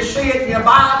 anytime you see it in your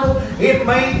Bible, it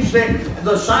means that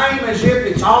the same as if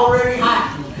it's already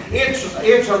happened.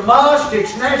 It's a must.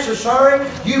 It's necessary.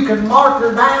 You can mark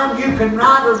her down. You can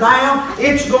write her down.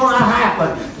 It's going to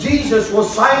happen. Jesus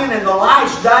was saying in the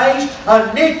last days,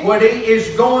 iniquity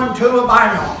is going to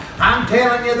abound. I'm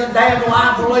telling you, the devil,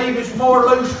 I believe, is more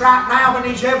loose right now than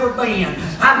he's ever been.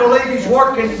 I believe he's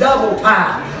working double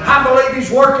time. I believe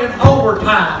he's working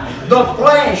overtime. The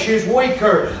flesh is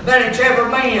weaker than it's ever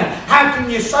been. How can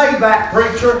you say that,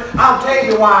 preacher? I'll tell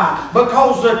you why.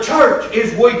 Because the church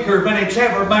is weaker than it's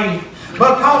ever been.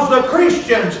 Because the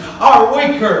Christians are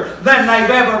weaker than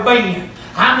they've ever been.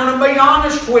 I'm going to be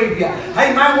honest with you.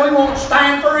 Hey man, we won't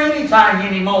stand for anything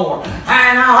anymore.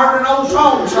 And I heard an old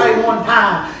song say one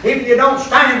time, if you don't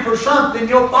stand for something,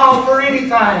 you'll fall for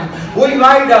anything. We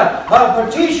laid a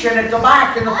petition at the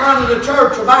back in the front of the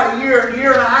church about a year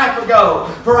and a half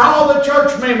ago for all the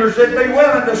church members that'd be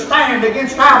willing to stand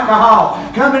against alcohol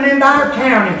coming into our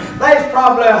county. There's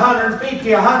probably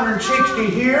 150, 160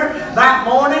 here. That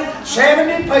morning,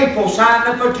 70 people signed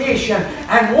the petition.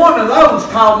 And one of those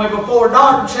called me before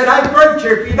dark and said, hey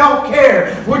preacher, if you don't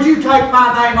care, would you take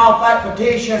my name off that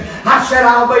petition? I said,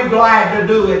 I'll be glad to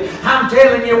do it. I'm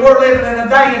telling you, we're living in a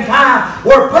day and time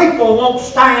where people won't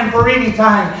stand for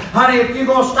anything. Honey, if you're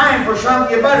going to stand for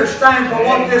something, you better stand for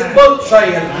what this book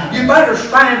says. You better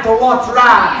stand for what's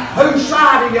right. Whose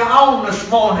side are you on this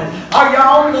morning? Are you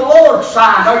on the Lord's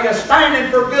side? Are you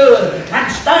standing for good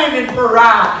and standing for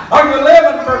right? Are you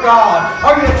living for God?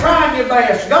 Are you trying your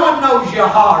best? God knows your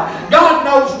heart. God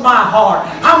knows my heart.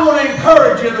 I want to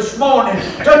encourage you this morning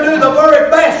to do the very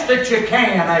best that you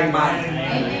can.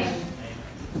 Amen.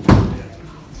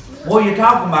 What are you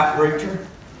talking about, preacher?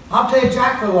 I'll tell you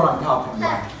exactly what I'm talking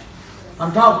about.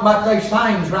 I'm talking about these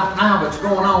things right now that's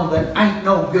going on that ain't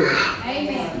no good.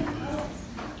 Amen.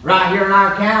 Right here in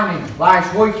our county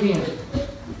last weekend.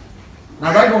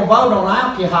 Now they're going to vote on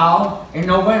alcohol in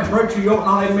November. Preacher, you ought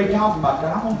not even be talking about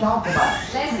that. I'm going to talk about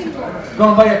it. That's important. It's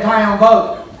going to be a town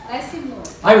vote. That's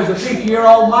important. There was a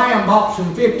 50-year-old man bought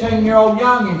some 15-year-old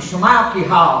youngins some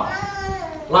alcohol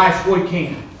last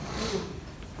weekend.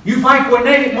 You think we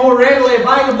need it more readily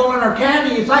available in our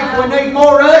county? You think we need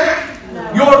more of it?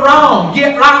 No. You're wrong.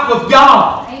 Get right with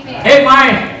God. Amen.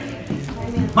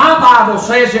 Amen. My Bible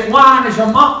says that wine is a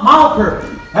mocker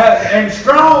and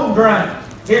strong drink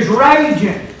is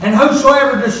raging, and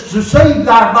whosoever is deceived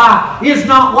thereby is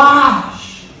not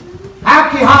wise.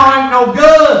 Alcohol ain't no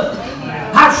good.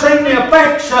 I've seen the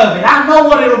effects of it. I know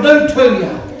what it'll do to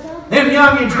you. Them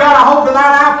youngins got a hold of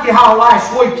that alcohol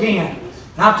last weekend.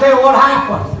 And I'll tell you what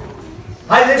happened.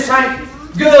 Hey, this ain't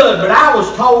good, but I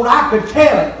was told I could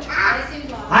tell it.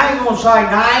 I ain't going to say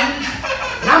names,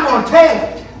 and I'm going to tell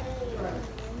it.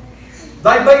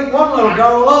 They beat one little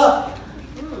girl up.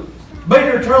 Beat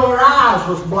her till her eyes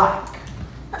was black.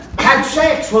 Had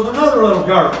sex with another little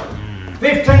girl.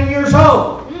 15 years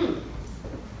old.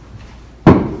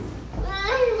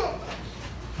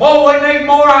 Boy, we need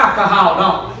more alcohol,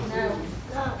 don't we?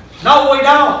 No, we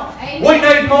don't. We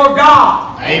need more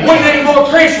God. We need more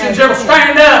Christians that will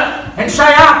stand up and say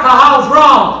alcohol's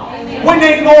wrong. We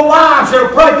need more wives that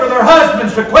will pray for their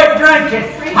husbands to quit drinking.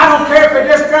 I don't care if they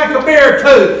just drink a beer or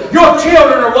two. Your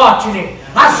children are watching it.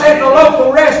 I said in a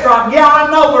local restaurant, yeah, I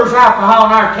know there's alcohol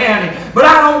in our county, but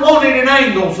I don't want it in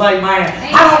Ingalls, amen.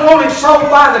 I don't want it sold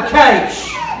by the case.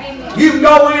 You can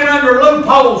go in under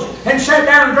loopholes and sit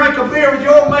down and drink a beer with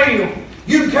your meal.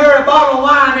 You can carry a bottle of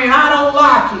wine in. I don't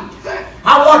like it.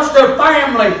 I watched their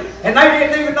family, and they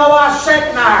didn't even know I was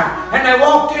sitting there. And they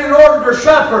walked in and ordered their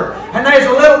supper, and there's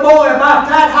a little boy about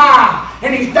that high,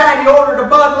 and his daddy ordered a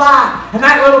Bud Light. And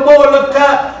that little boy looked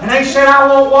up, and he said, I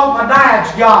want what my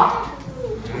dad's got.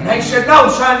 And they said, no,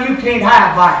 son, you can't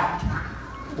have that.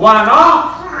 Why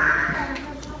not?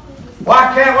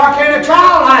 Why can't a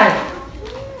child have it?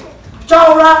 It's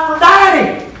all right for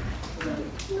daddy.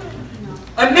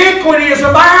 Iniquity is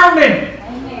abounding.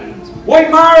 We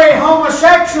marry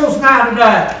homosexuals now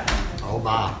today. Oh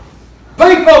my.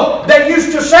 People that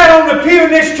used to sit on the pew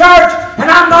in this church, and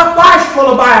I'm not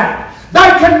bashful about it. They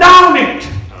condone it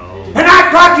and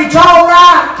act like it's all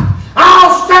right.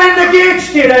 I'll stand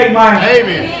against it, amen.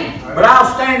 Amen. But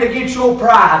I'll stand against your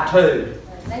pride too.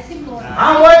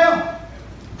 I will.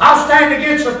 I'll stand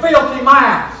against a filthy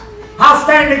mouth. I'll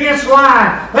stand against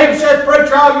lying. People said,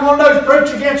 preacher, all you want to do is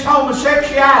preach against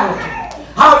homosexuality.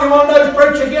 All you want to do is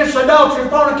preach against adultery and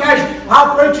fornication.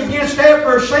 I'll preach against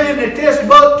every sin that this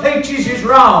book teaches is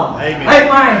wrong. Amen.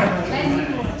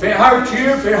 Amen. If it hurts you,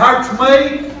 if it hurts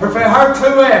me, or if it hurts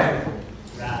whoever.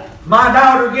 My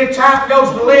daughter gets out and goes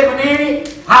to living in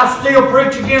it, I'll still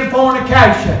preach against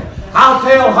fornication. I'll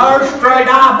tell her straight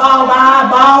eyeball to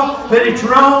eyeball that it's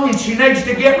wrong and she needs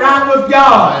to get right with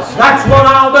God. That's what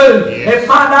I'll do. If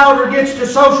my daughter gets to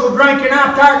social drinking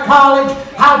out there at college,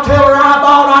 I'll tell her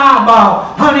eyeball to eyeball,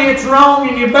 honey, it's wrong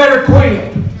and you better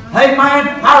quit. Hey man,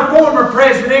 our former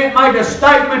president made a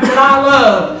statement that I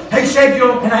love. He said,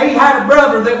 and he had a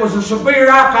brother that was a severe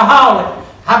alcoholic.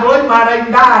 I believe he might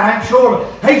even died, I ain't sure.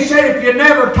 He said if you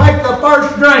never take the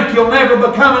first drink, you'll never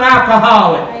become an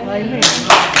alcoholic. Amen.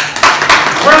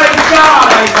 Praise God,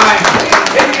 amen.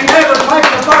 If you never take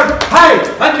the first, hey,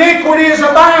 iniquity is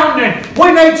abounding.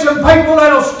 We need some people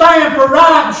that'll stand for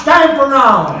right and stand for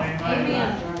wrong.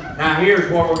 Amen. Now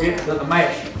here's where we're getting to the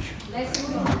message.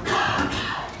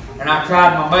 And I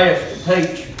tried my best to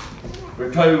teach the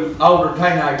two older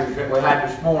teenagers that we had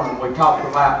this morning. We talked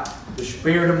about the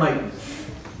spirit of meekness.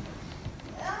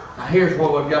 Now here's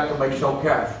where we've got to be so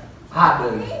careful. I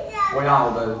do. We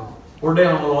all do. We're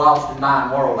dealing with a lost and dying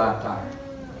world out there.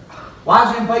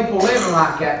 Why is them people living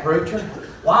like that, preacher?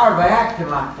 Why are they acting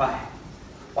like that?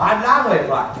 Why did I live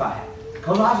like that?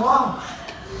 Because I was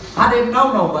lost. I didn't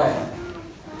know no better.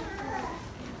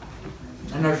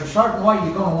 And there's a certain way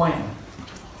you're going to win.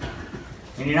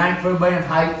 And it ain't through being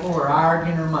hateful or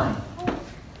arrogant or mean.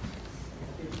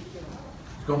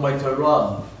 It's going to be through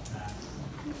love.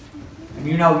 And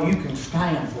you know you can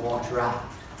stand for what's right.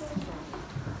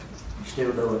 You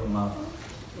still do it in love.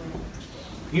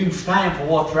 You can stand for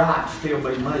what's right and still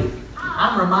be meek.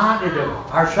 I'm reminded of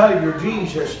our Savior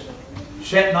Jesus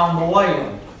sitting on the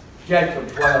well,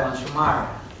 Jacob's well in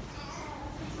Samaria.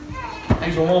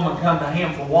 There's a woman come to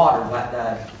him for water that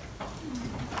day.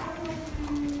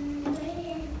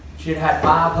 She'd had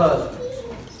 5 husbands.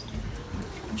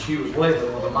 And she was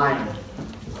living with a man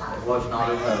that was not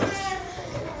her husband.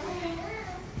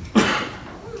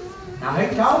 Now he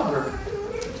told her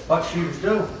what she was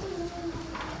doing.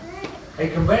 He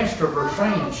convinced her of her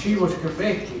sin. She was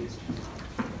convicted.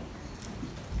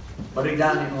 But he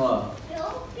done it in love.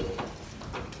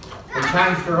 He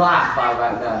changed her life by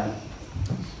that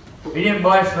day. He didn't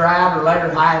bless her out or let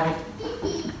her have it.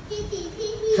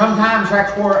 Sometimes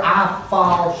that's where I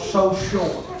fall so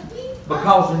short.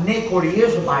 Because iniquity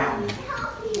is abounding.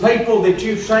 People that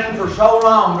you've seen for so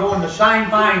long doing the same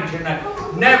things and they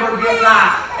never get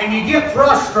right. And you get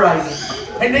frustrated.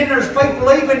 And then there's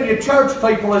people, even your church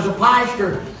people as a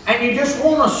pastor, and you just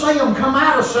want to see them come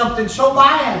out of something so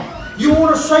bad. You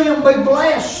want to see them be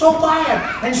blessed so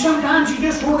bad. And sometimes you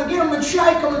just want to get them and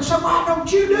shake them and say, why don't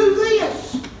you do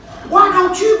this? Why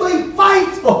don't you be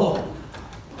faithful?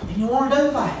 And you want to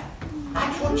do that.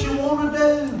 That's what you want to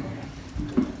do.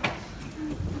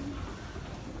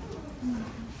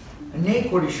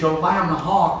 Iniquity shall abound the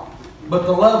heart, but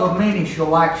the love of many shall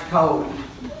wax cold.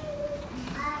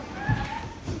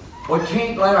 We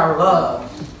can't let our love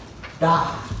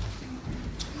die.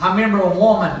 I remember a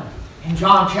woman in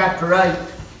John chapter 8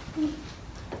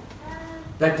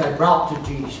 that they brought to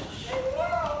Jesus.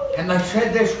 And they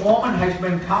said this woman has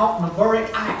been caught in the very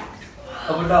act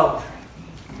of adultery.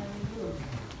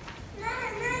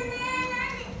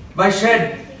 They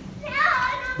said,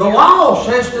 the law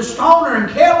says to stone her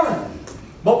and kill her.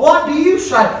 But what do you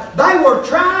say? They were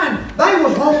trying. They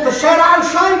was wanting to set our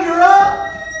Savior up.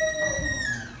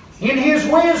 In His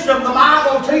wisdom, the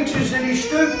Bible teaches that He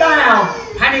stood down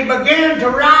and He began to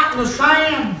write in the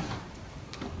sand.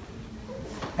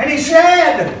 And He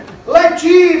said, let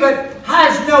ye that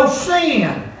has no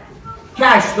sin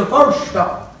cast the first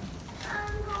stone.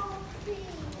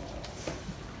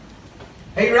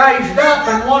 He raised up,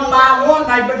 and one by one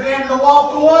they began to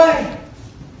walk away.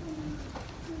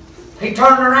 He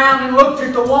turned around and looked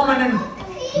at the woman, and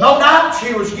no doubt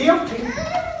she was guilty.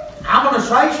 I'm going to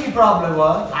say she probably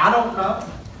was. I don't know.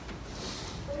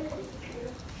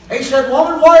 He said,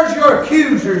 woman, where's your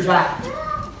accusers at?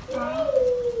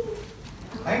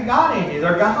 They ain't got any.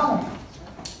 They're gone.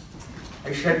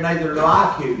 He said, neither do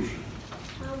I accuse you.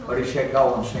 But He said,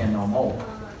 go and sin no more.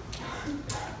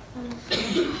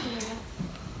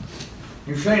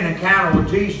 You see, an encounter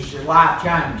with Jesus is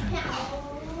life-changing.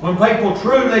 When people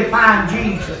truly find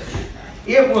Jesus,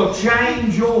 it will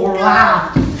change your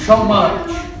life so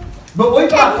much. But we've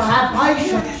got to have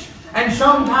patience. And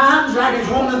sometimes that is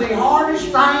one of the hardest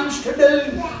things to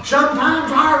do.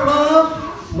 Sometimes our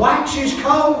love waxes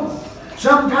cold.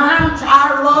 Sometimes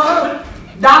our love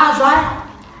dies out.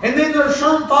 And then there's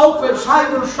some folk that say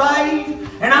they're saved,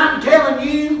 and I'm telling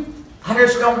you, I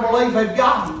just don't believe they've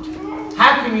got it.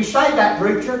 How can you say that,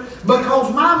 preacher?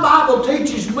 Because my Bible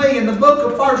teaches me in the book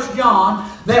of 1 John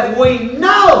that we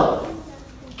know,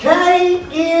 K-N-O-W,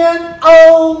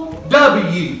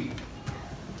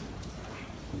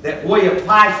 that we have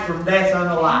passed from death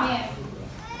unto life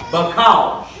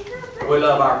because we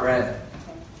love our brethren.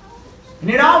 And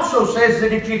it also says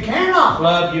that if you cannot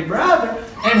love your brother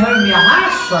in whom you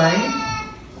have seen,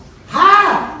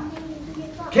 how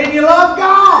can you love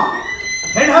God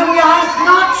in whom you have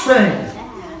not seen?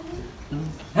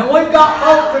 And we've got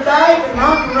folk today that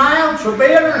run around so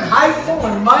bitter and hateful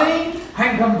and mean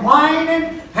and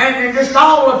complaining and just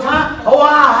all the time, oh,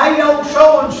 I hate old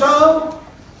so-and-so,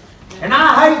 and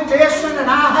I hate this one and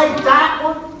I hate that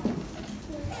one.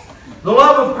 The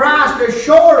love of Christ has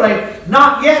surely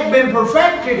not yet been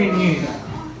perfected in you.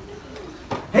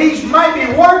 He's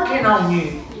maybe working on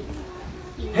you.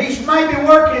 He's maybe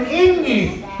working in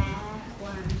you.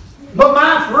 But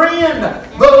my friend,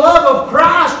 the love of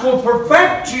Christ will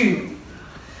perfect you.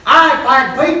 I've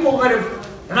had people that have,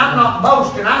 and I'm not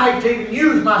boasting, I hate to even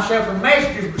use myself in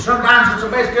messages, but sometimes it's the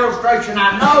best illustration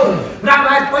I know. But I've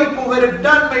had people that have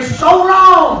done me so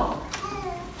wrong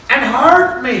and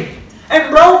hurt me and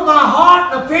broke my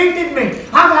heart and offended me.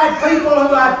 I've had people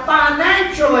who have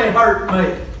financially hurt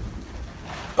me.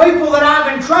 People that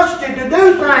I've entrusted to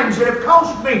do things that have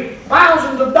cost me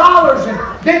thousands of dollars and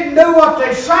didn't do what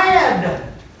they said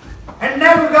and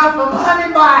never got my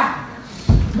money back.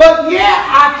 But yet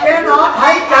I cannot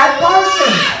hate that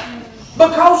person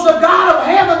because the God of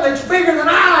heaven that's bigger than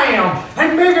I am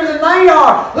and bigger than they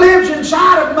are lives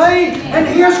inside of me, and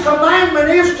His commandment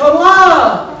is to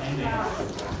love.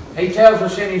 He tells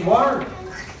us in His Word,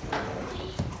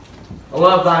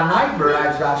 love thy neighbor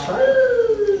as thyself.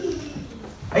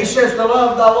 He says to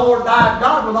love the Lord thy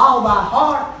God with all thy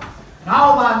heart, and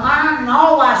all thy mind, and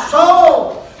all thy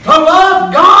soul. To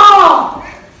love God.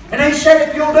 And He said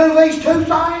if you'll do these two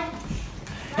things,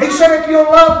 He said if you'll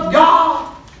love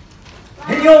God,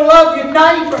 and you'll love your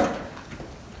neighbor,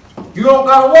 you don't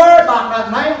got to worry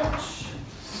about nothing else.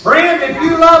 Friend, if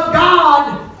you love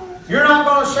God, you're not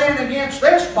going to sin against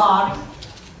this body.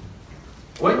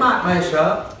 We might mess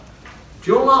up, but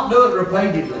you'll not do it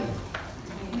repeatedly.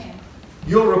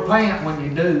 You'll repent when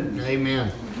you do.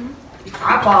 Amen.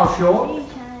 I fall short,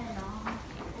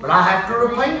 but I have to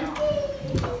repent.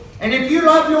 And if you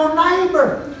love your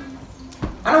neighbor,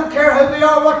 I don't care who they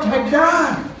are, what they've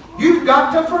done, you've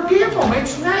got to forgive them.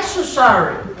 It's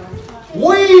necessary.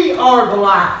 We are the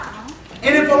light.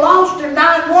 And if a lost and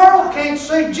dying world can't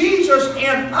see Jesus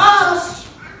in us,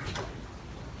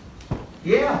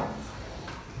 Yeah.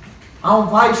 On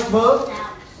Facebook,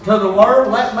 to the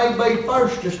world, let me be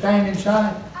first to stand and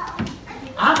say,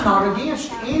 I'm not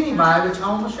against anybody that's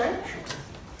homosexual.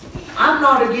 I'm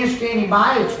not against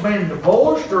anybody that's been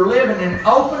divorced or living in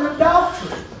open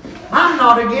adultery. I'm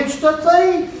not against a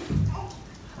thief.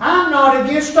 I'm not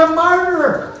against a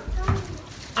murderer.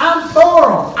 I'm for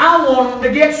them. I want them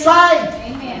to get saved.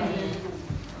 Amen.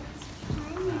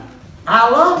 I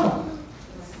love them.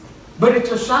 But at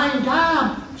the same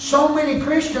time, so many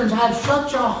Christians have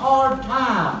such a hard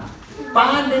time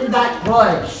finding that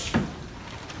place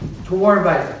to where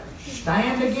they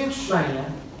stand against sin,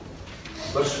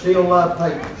 but still love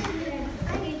people.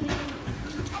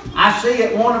 I see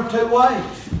it one of two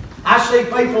ways. I see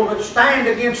people that stand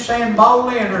against sin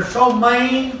boldly and are so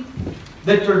mean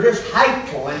that they're just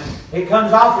hateful, and it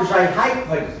comes off as they hate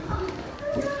people.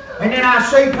 And then I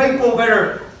see people that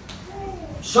are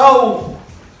so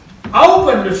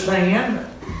open to sin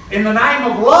in the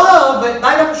name of love that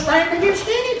they don't stand against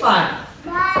anything.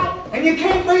 And you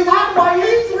can't be that way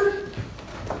either.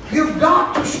 You've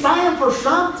got to stand for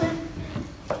something,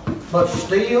 but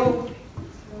still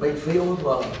be filled with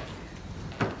love.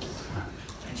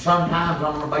 And sometimes,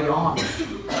 I'm going to be honest,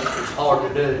 it's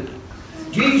hard to do.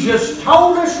 Jesus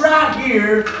told us right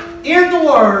here in the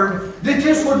Word that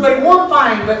this would be one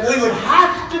thing that we would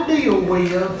have to deal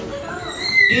with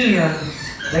in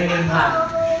the end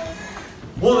times.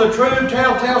 One of the true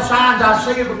telltale signs I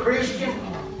see of a Christian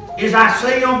is I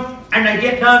see them and they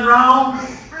get done wrong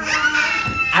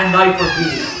and they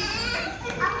forgive.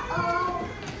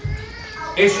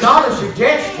 It's not a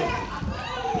suggestion.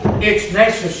 It's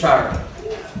necessary.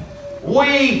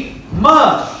 We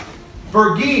must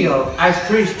forgive as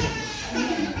Christians.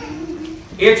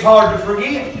 It's hard to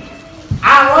forgive.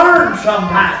 I learn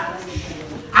sometimes.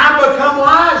 I become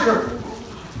wiser.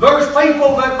 There's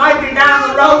people that may be down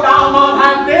the road I'll not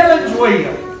have dealings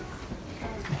with,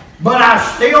 but I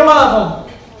still love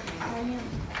them.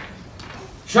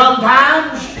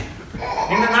 Sometimes,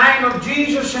 in the name of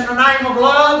Jesus, in the name of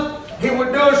love, it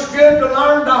would do us good to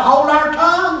learn to hold our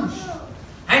tongues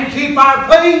and keep our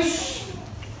peace.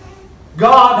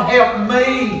 God help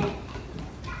me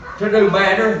to do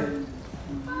better.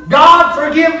 God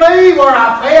forgive me where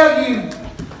I fail you.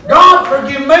 God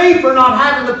forgive me for not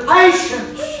having the patience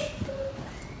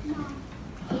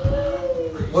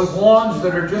with ones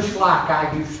that are just like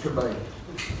I used to be.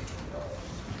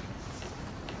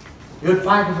 You'd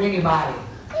think if anybody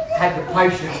had the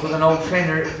patience with an old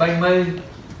sinner, it'd be me.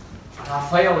 And I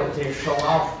fail at this so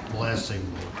often. Bless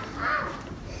him.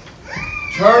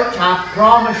 Church, I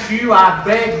promise you, I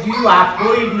beg you, I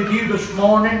plead with you this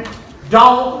morning,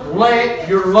 don't let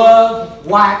your love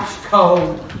wax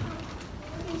cold.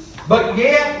 But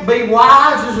yet be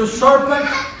wise as a serpent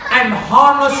and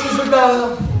harmless as a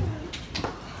dove.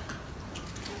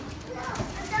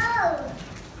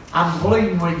 I'm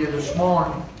pleading with you this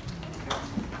morning.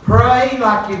 Pray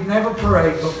like you've never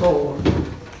prayed before.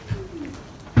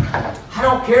 I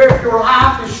don't care if your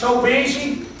life is so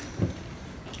busy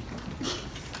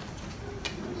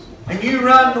and you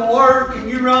run to work and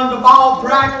you run to ball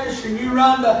practice and you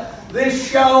run to this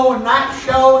show and that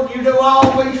show and you do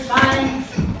all these things.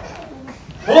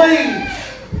 Please,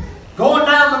 going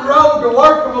down the road to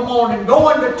work in the morning,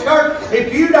 going to church,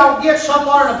 if you don't get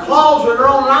somewhere in a closet or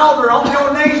on an altar on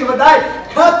your knees of a day,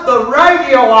 cut the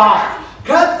radio off.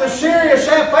 Cut the Sirius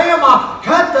FM off.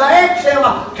 Cut the XM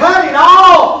off. Cut it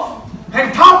off.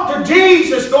 And talk to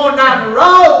Jesus going down the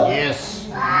road. Yes.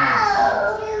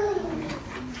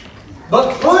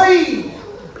 But please,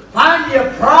 find you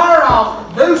a prayer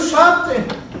off. Do something.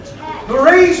 The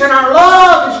reason our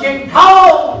love is getting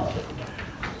cold.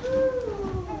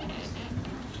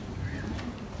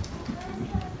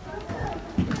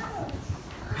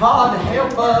 God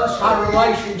help us. Our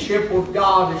relationship with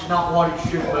God is not what it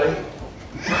should be.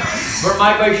 There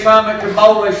may be some that can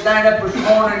boldly stand up this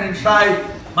morning and say,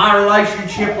 my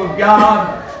relationship with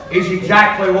God is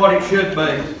exactly what it should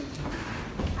be.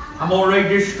 I'm going to read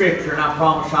this scripture and I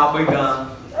promise I'll be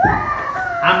done.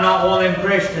 I'm not one of them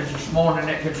Christians this morning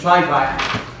that can say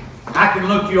that. I can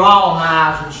look you all in the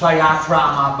eyes and say I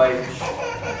try my best.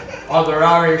 Are there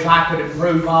areas I could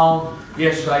improve on?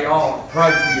 Yes, they are.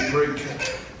 Pray for your preacher.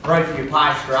 Pray for your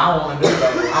pastor. I want to do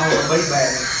better. I want to be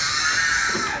better.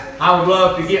 I would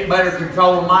love to get better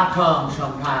control of my tongue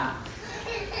sometime.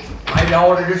 Maybe I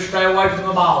ought to just stay away from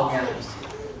the ball game.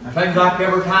 It seems like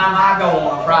every time I go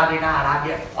on a Friday night, I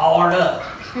get fired up.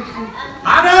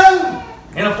 I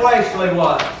do! In a fleshly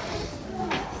way.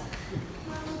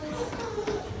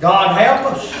 God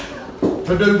help us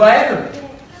to do better.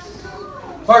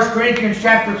 1 Corinthians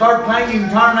chapter 13. You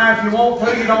can turn there if you want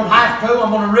to. You don't have to.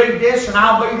 I'm going to read this and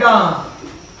I'll be done.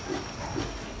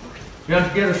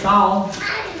 Just get a song.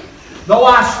 Though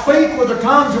I speak with the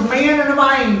tongues of men and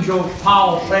of angels,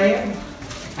 Paul said,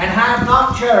 and have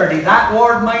not charity, that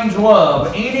word means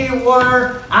love.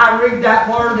 Anywhere I read that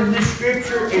word in this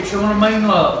scripture, it's going to mean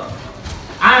love.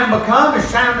 I am become a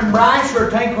sounding brass or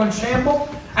a tinkling cymbal,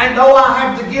 and though I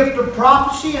have the gift of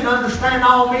prophecy and understand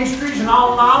all mysteries and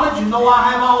all knowledge, and though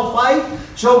I have all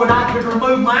faith, so that I could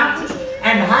remove mountains,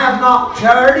 and have not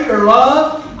charity or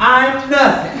love, I am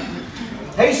nothing.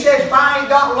 He says, if I ain't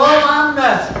got love, I'm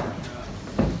nothing.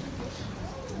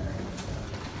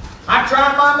 I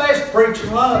tried my best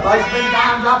preaching love. There's been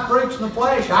times I've preached in the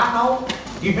flesh. I know.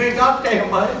 You ain't got to tell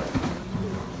me.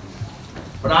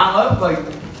 But I love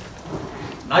people.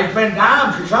 There's been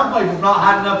times that some people have not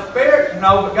had enough spirit to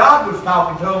know that God was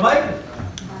talking to them either.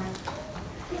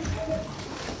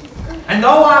 And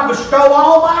though I bestow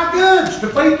all my goods to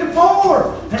feed the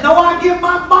poor, and though I give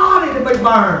my body to be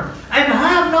burned, and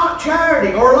have not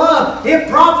charity or love, it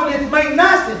profiteth me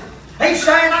nothing. He's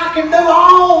saying I can do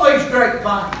all these great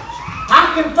things.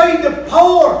 I can feed the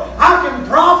poor. I can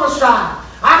prophesy.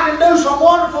 I can do some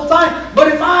wonderful things. But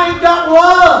if I ain't got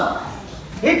love,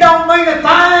 it don't mean a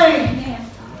thing.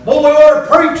 Boy, we ought to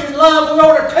preach in love. We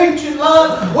ought to teach in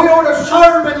love. We ought to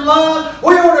serve in love.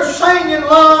 We ought to sing in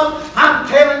love. I'm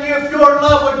telling you, if you're in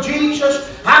love with Jesus,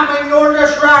 I mean, you're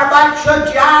just right back,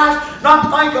 shut your eyes, not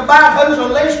think about who's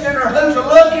a-listening or who's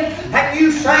a-looking, and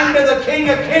you sing to the King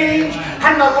of Kings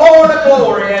and the Lord of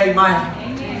Glory. Amen.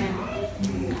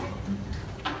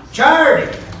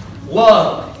 Charity,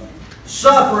 love,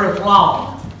 suffereth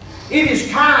long. It is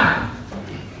kind.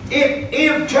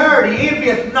 Charity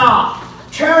envieth not.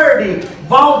 Charity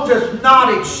vaunteth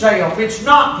not itself. It's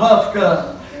not puffed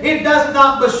up. It doth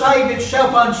not besave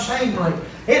itself unseemly.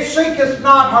 It seeketh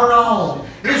not her own.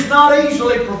 Is not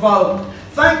easily provoked.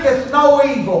 Thinketh no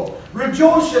evil.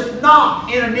 Rejoiceth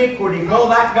not in iniquity. Well,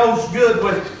 that goes good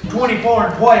with 24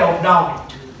 and 12, don't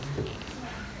it?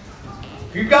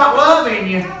 If you've got love in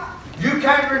you, you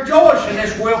can't rejoice in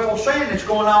this willful sin that's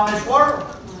going on in this world.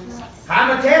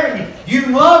 I'm telling you, you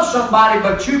love somebody,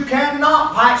 but you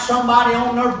cannot pat somebody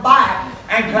on their back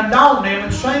and condone them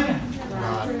in sin.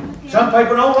 Some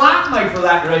people don't like me for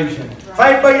that reason. If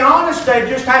they'd be honest, they'd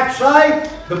just have to say,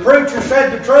 the preacher said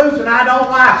the truth and I don't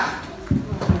like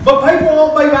it. But people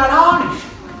won't be that honest.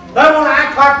 They want to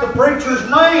act like the preacher's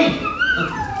mean.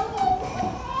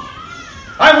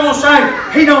 They want to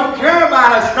say, he don't care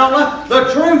about us. No,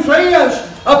 the truth is,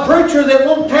 a preacher that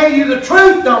won't tell you the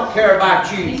truth don't care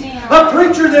about you. A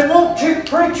preacher that won't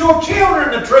preach your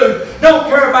children the truth don't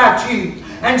care about you.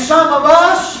 And some of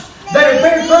us that have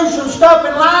been through some stuff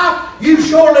in life, you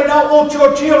surely don't want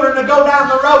your children to go down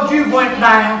the road you went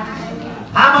down.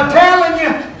 I'm telling you,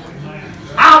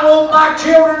 I want my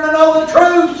children to know the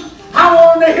truth. I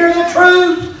want them to hear the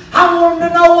truth. I want them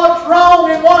to know what's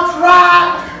wrong and what's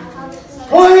right.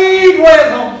 Plead with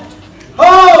them.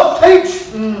 Oh, teach.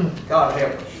 God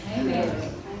help us.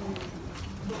 Amen.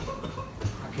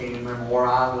 I can't even remember where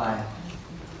I laughed.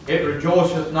 It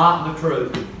rejoiceth not in the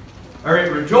truth. Or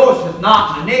it rejoiceth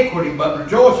not in iniquity, but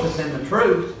rejoiceth in the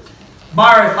truth.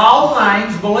 Beareth all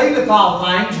things, believeth all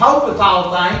things, hopeth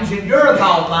all things, endureth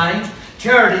all things.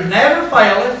 Charity never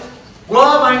faileth.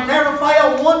 Love ain't never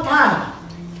failed one time.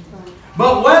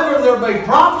 But whether there be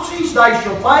prophecies, they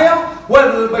shall fail.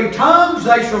 Whether there be tongues,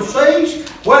 they shall cease.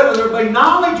 Whether there be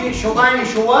knowledge, it shall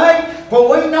vanish away. For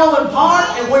we know in part,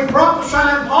 and we prophesy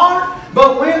in part.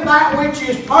 But when that which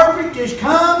is perfect is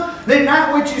come, then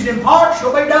that which is in part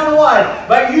shall be done away.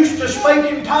 They used to speak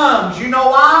in tongues. You know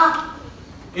why?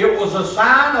 It was a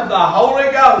sign of the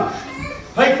Holy Ghost.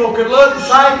 People could look and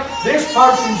say, this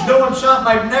person's doing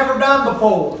something they've never done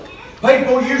before.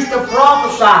 People used to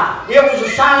prophesy. It was a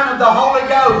sign of the Holy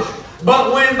Ghost.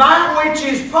 But when that which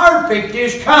is perfect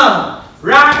is come,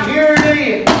 right here it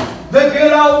is, the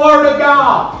good old Word of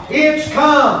God, it's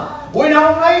come. We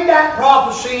don't need that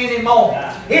prophecy anymore.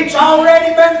 It's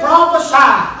already been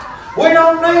prophesied. We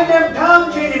don't need them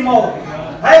tongues anymore.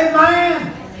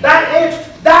 Amen.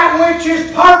 That which is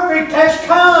perfect has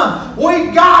come. We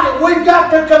got it. We've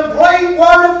got the complete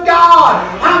Word of God.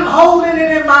 I'm holding it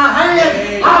in my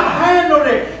hand. I've handled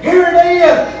it. Here it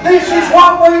is. This is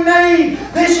what we need.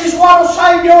 This is what will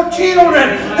save your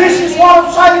children. This is what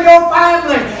will save your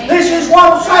family. This is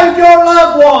what will save your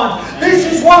loved ones. This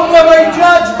is what we'll be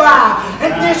judged by.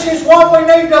 And this is what we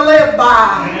need to live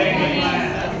by.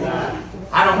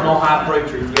 I don't know how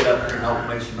preachers get up here and open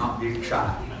this and not get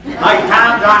excited. Like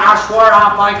times I swear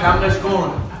I think I'm just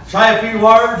going to say a few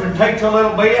words and teach a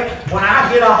little bit. When I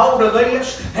get a hold of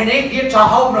this and it gets a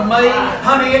hold of me,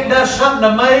 honey, it does something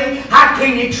to me. I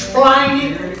can't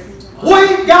explain it.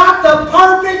 We've got the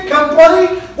perfect,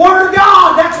 complete Word of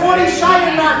God. That's what He's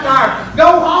saying right there.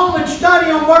 Go home and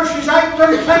study on verses 8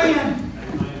 through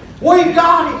 10. We've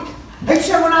got it. He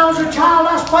said, when I was a child,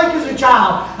 I spake as a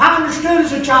child. I understood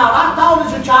as a child. I thought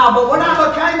as a child. But when I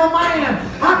became a man,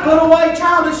 I put away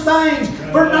childish things.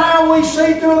 For now we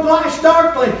see through a glass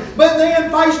darkly, but then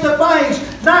face to face.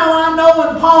 Now I know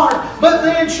in part, but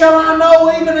then shall I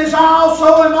know even as I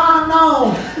also am I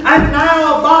known. And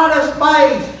now abideth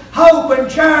faith, hope, and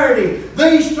charity.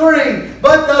 These three.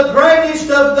 But the greatest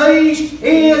of these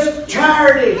is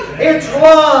charity. It's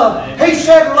love. He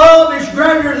said love is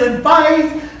greater than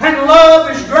faith. And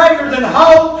love is greater than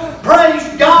hope. Praise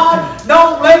God.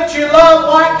 Don't let your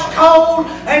love wax cold.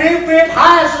 And if it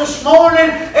has this morning,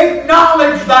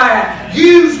 acknowledge that.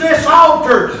 Use this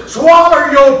altar. Swallow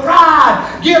your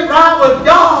pride. Get right with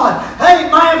God.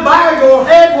 Amen. Bow your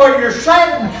head where you're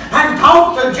sitting and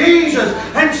talk to Jesus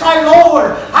and say, Lord,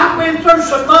 I've been through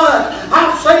so much.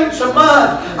 I've seen so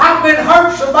much. I've been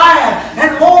hurt so bad.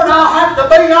 And Lord, I'll have to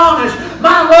be honest.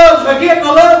 My love's getting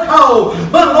a little cold.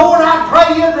 But Lord, I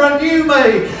pray You'd renew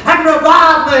me and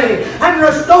revive me and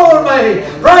restore me.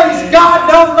 Praise God.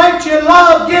 Don't let your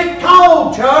love get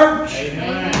cold, church.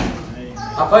 Amen.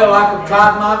 I feel like I've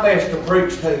tried my best to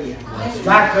preach to you.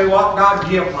 Exactly what God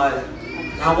given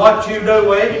me. Now what you do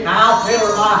with it, now I'll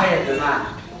pillar my head tonight.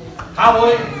 I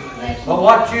will. But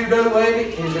what you do with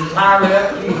it is entirely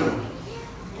up to you.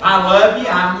 I love you.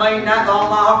 I mean that on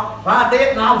my heart. If I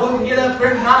didn't, I wouldn't get up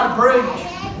here and try to preach.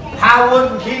 I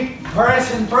wouldn't keep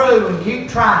pressing through and keep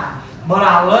trying. But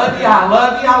I love you, I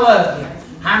love you, I love you.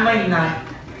 I mean that.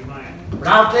 But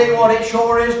I'll tell you what, it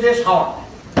sure is disheartening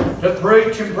to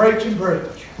preach and preach and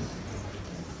preach.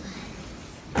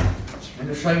 And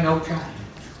to say no change.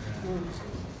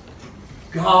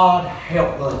 God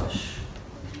help us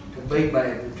to be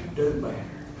better, to do better.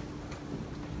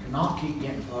 To not keep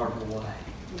getting farther away.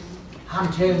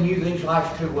 I'm telling you these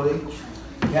last 2 weeks,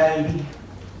 Katie,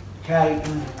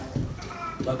 Caitlin,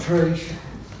 Latricia,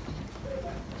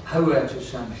 who else is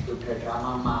Sunday school teacher?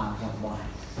 My mind went blank.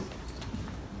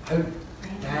 Who?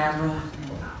 Tamara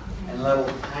and little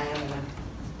Hannah.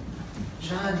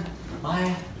 Son,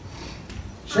 man,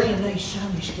 seeing these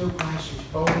Sunday school classes,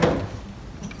 boy,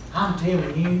 I'm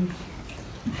telling you,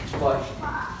 it's blessing.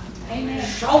 Amen.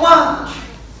 So much.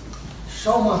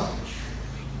 So much.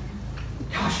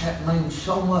 Gosh, that means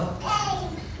so much.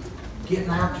 Getting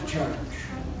out to church.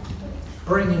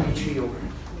 Bringing the children.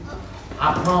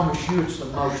 I promise you it's the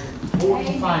most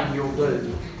important thing you'll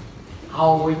do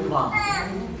all week long.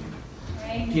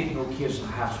 Getting to kiss the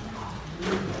house of God.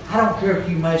 I don't care if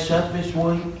you mess up this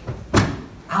week.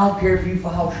 I don't care if you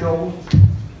fall short.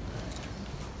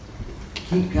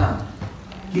 Keep coming.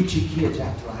 Get your kids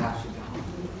out to the house of God.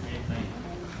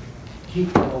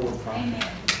 Keep the Lord first.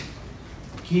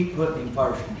 Keep putting Him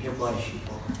first and He'll bless you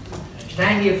for it.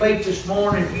 Stand to your feet this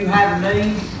morning if you have a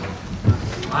need.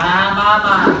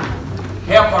 My.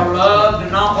 Help our love to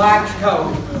not wax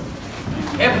cold.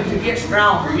 Help it to get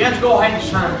stronger. Let's go ahead and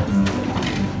sing.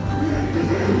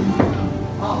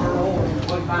 Father, Lord,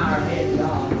 we bow our head,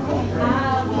 God.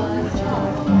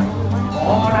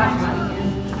 Lord, I thank you.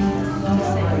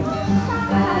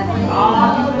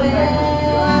 God, we thank you.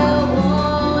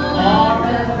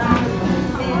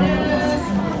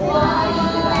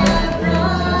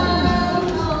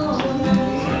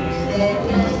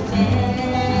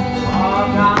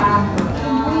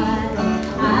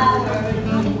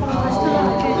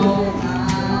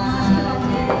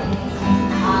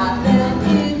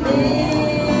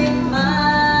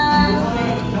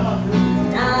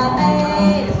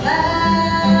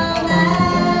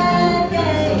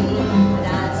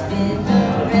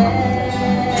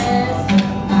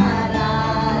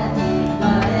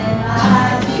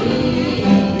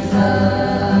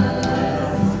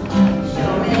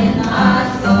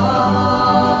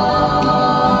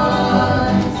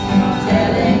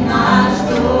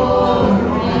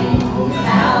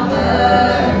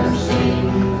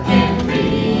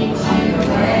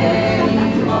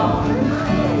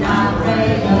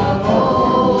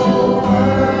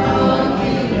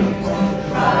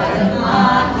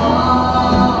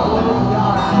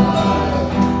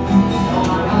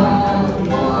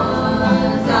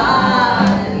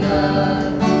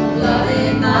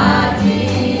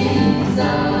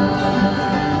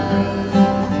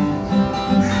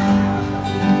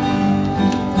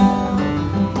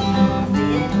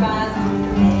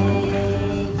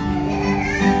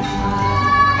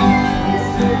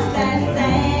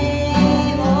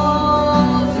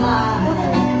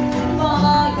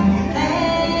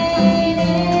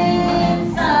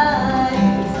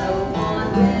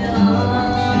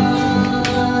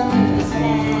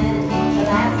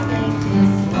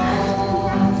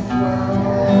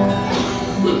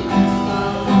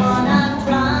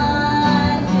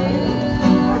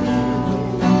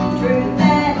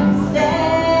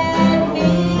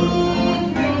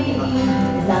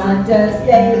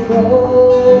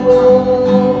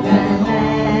 old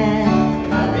man,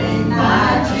 loving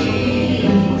my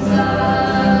Jesus,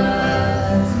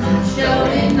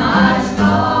 showing my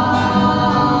scars,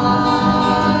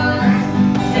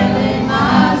 telling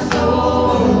my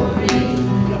story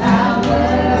about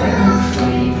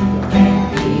mercy, and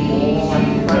lead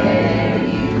you where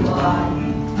you are.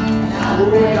 And I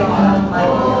pray on my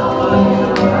whole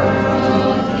world,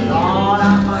 out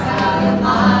of my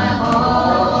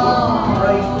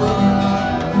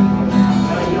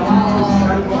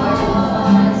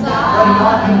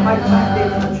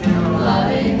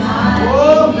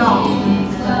Oh God,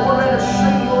 Lord, let us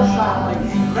see your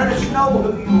salvation. Let us know who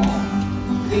you are.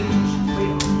 Jesus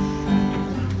will.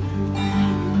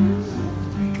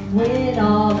 When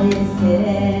all is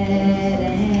said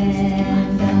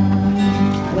and done,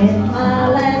 when my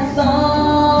last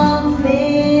song's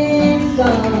been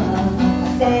sung, I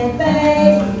stand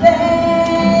face to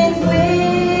face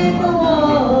with the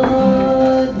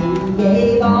one who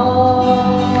gave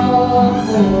all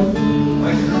for me.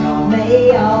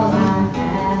 May all I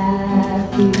have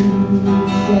to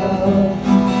show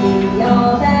be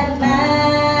all that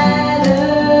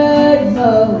matters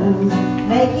most,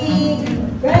 making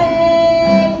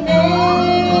great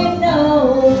name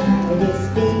known. May this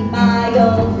be my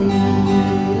only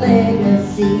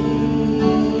legacy.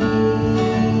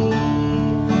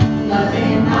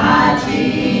 Loving my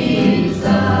Jesus,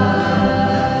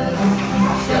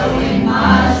 showing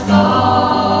my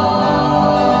scars,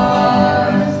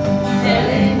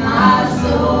 telling my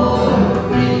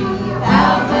story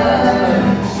about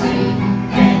mercy,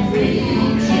 and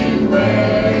reach you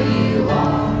where you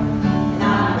are. And I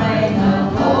pray the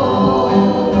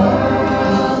whole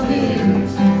world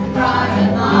hears the cry in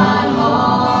my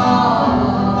heart.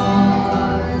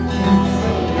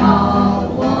 See all the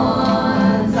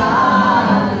ones I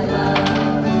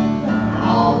love,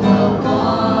 all the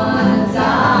ones I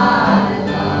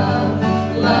love,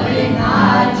 loving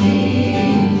my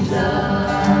Jesus.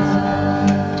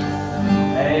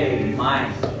 Hey,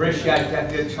 Mike, appreciate that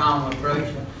good song of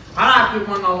preaching. I like it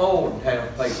when the Lord tells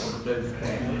people to do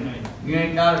something. You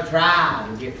ain't got to try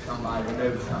to get somebody to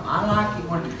do something. I like it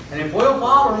when, and if we'll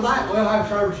follow that, we'll have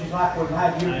services like we've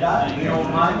had here today. You know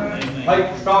what I mean?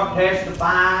 People start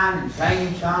testifying and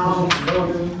singing songs. And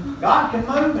doing. God can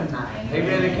move in that. He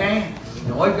really can.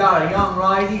 And we've got a young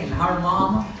lady and her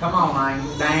mama. Come on,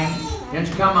 Angel, dang.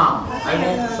 Just come on. They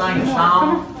want to sing a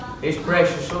song. This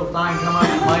precious little thing come up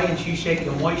to me and she said,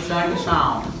 can we sing a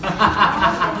song?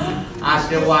 I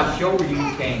said, well, sure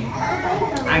you can.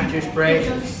 Ain't this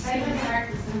precious?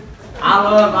 I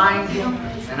love Angel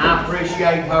and I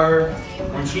appreciate her.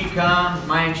 When she comes,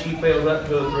 man, she fills up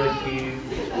 2 or 3 pews.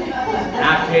 And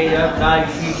I tell you, the other day,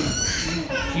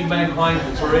 she's been clean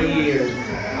for 3 years.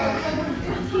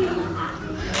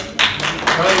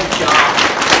 Praise God.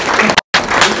 You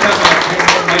come up here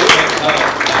and make that hug.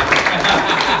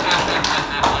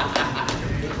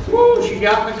 Woo, she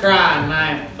got me crying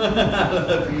now. I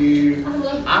love you.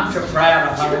 I'm so proud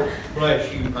of her.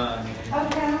 Bless you, honey.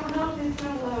 Okay, I don't know if it's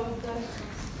gonna load, but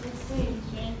let's see.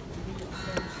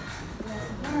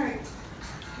 Alright,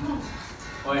 come on.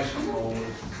 Bless you, Lord.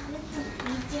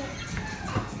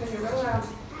 So you roll out.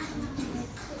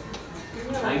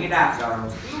 Hang it out,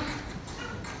 darling.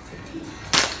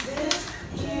 This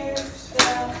year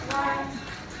felt like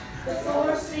the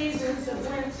 4 seasons of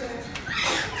winter.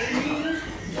 The new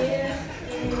year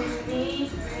in me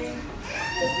bring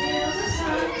to feel the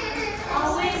sun.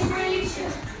 Always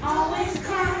reaching, always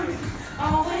coming,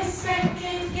 always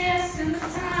second guessing the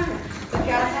time. But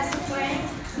God has a plan,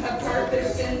 a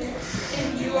purpose in this,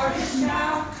 and you are His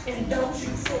child, and don't you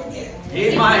forget. Yeah,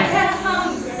 He man. put that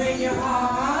hunger in your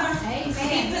heart.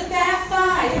 He put that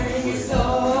fire in your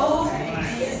soul.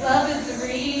 His love is the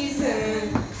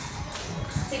reason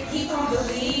to keep on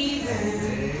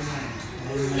believing.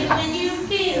 And when you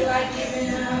feel like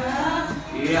giving up,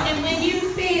 Yeah. and when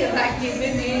you feel like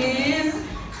giving in,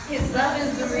 His love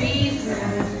is the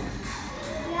reason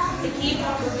to keep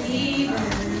on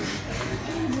believing.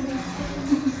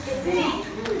 If He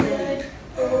could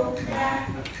pull back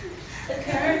the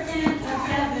curtain of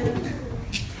heaven,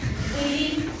 we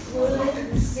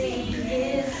would see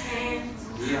His hand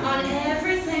on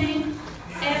everything,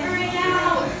 every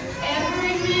hour,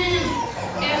 every minute,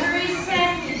 every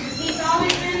second. He's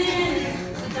always been in it,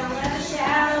 so don't let the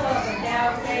shadow of a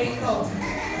doubt take hold.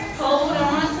 Hold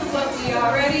on to what we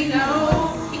already know.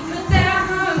 He put that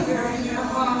hunger in your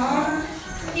heart.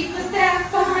 He put that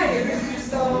fire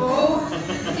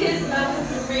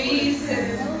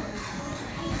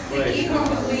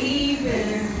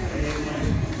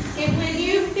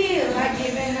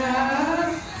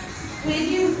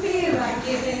feel like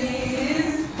giving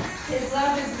in, His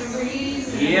love is the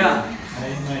reason. Yeah.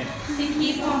 Amen. To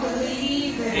keep on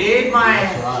believing.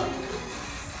 Amen.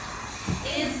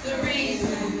 It's the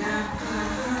reason.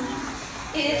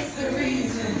 It's the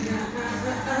reason.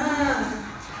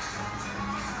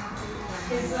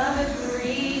 His love is the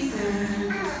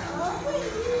reason.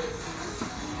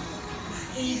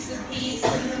 He's the peace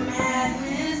in the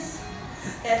madness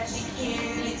that you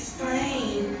can't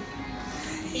explain.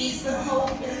 He's the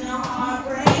hope in the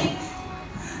heartbreak,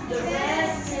 the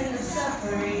rest in the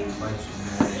suffering.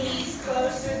 He's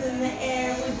closer than the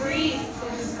air we breathe,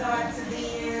 from the start to the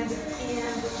end,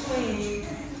 in between.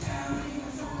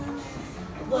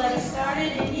 What He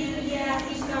started in you, yeah,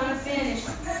 He's gonna finish.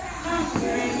 Hunger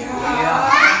in your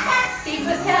heart. He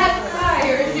put that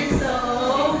fire in your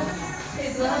soul.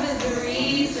 His love is the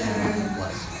reason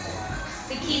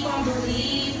to keep on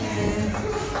believing.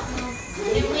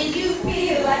 And when you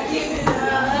feel like giving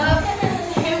up,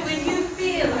 and when you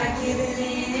feel like giving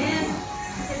in,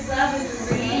 His love is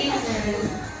the reason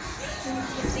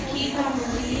to keep on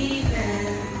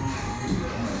believing.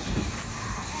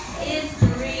 It's the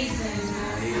reason.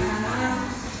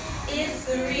 It's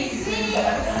the reason.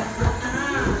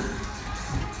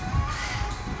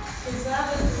 His love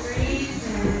is the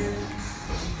reason.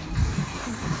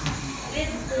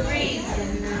 It's the reason.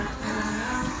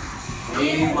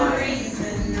 It's the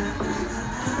reason.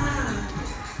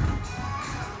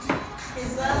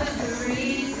 His love is the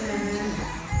reason.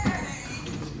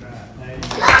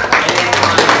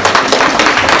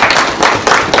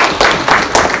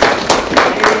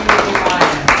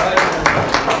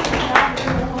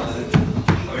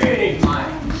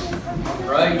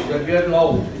 Praise the good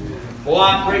Lord. Boy, I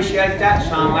appreciate that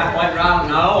song. That went right.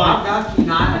 No, I got you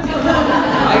now.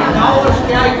 Ain't no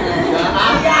escaping, son. I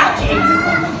got you.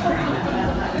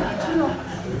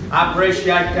 I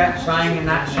appreciate that singing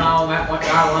that song. That went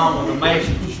right along with the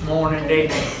message this morning,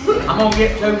 didn't it? I'm going to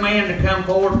get two men to come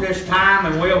forward this time,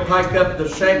 and we'll take up the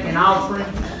second offering.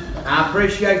 I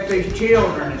appreciate these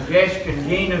children, and Jessica and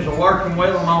Gina's are working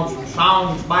with them on some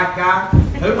songs back there.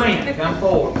 Two men, come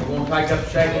forward. We're going to take up the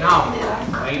second offering.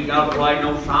 We ain't got to play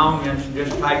no song,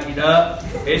 just take it up.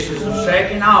 This is the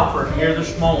second offering here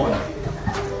this morning.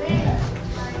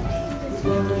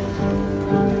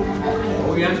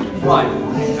 Oh, yes, play.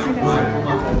 Come on.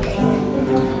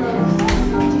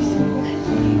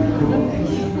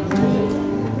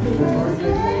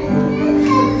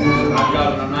 I've got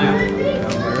it on there.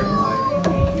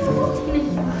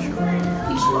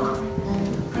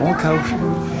 More coach.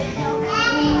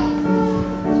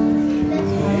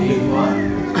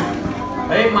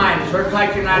 Amen. As we're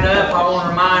taking that up, I want to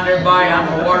remind everybody I'm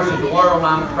the worst of the world.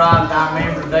 I'm proud that I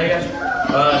remember this.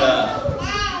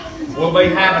 But we'll be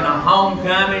having a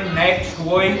homecoming next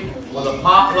week with a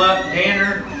potluck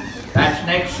dinner. That's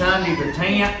next Sunday the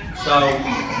 10th. So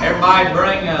everybody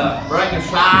bring a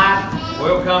side.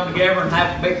 We'll come together and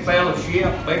have a big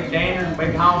fellowship, big dinner,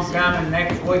 big homecoming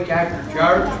next week after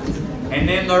church. And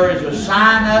then there is a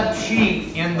sign-up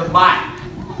sheet in the back.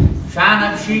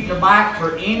 Sign-up sheet in the back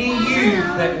for any youth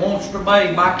that wants to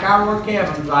be, back there where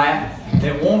Kevin's at,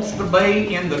 that wants to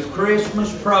be in the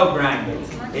Christmas program.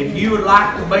 If you would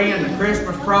like to be in the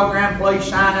Christmas program, please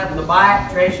sign up in the back.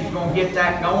 Tracy's going to get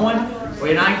that going.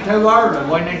 It ain't too early.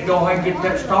 We need to go ahead and get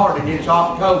that started. It's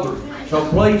October. So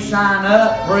please sign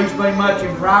up. Please be much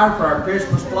in prayer for our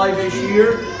Christmas play this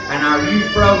year and our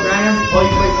youth programs. Please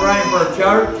be praying for our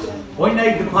church. We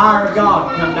need the power of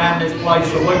God to come down this place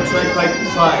so we can see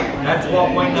people saved. That's what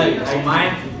we need.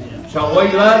 Amen. So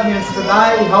we love you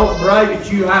today. Hope and pray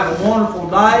that you have a wonderful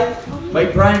day. Be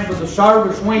praying for the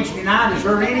service Wednesday night. Is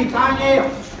there anything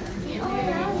else?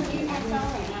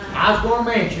 I was going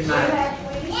to mention that.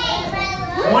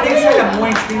 27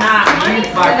 Wednesday night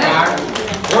youth back there.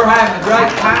 We're having a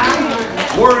great time.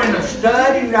 We're in a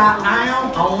study right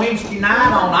now on Wednesday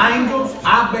night on angels.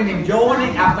 I've been enjoying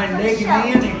it. I've been digging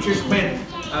in. It's just been,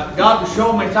 God was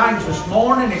showing me things this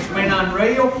morning. It's been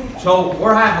unreal. So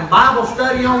we're having Bible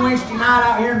study on Wednesday night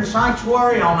out here in the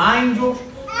sanctuary on angels.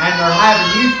 And they're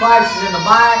having youth classes in the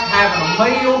back, having a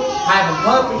meal, having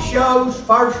puppet shows.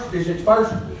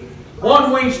 First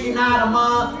one Wednesday night a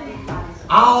month.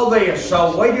 All this.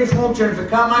 So we just want you to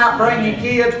come out, bring your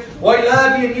kids. We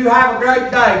love you and you have a great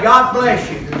day. God bless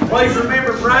you. Please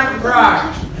remember Frank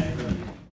Price.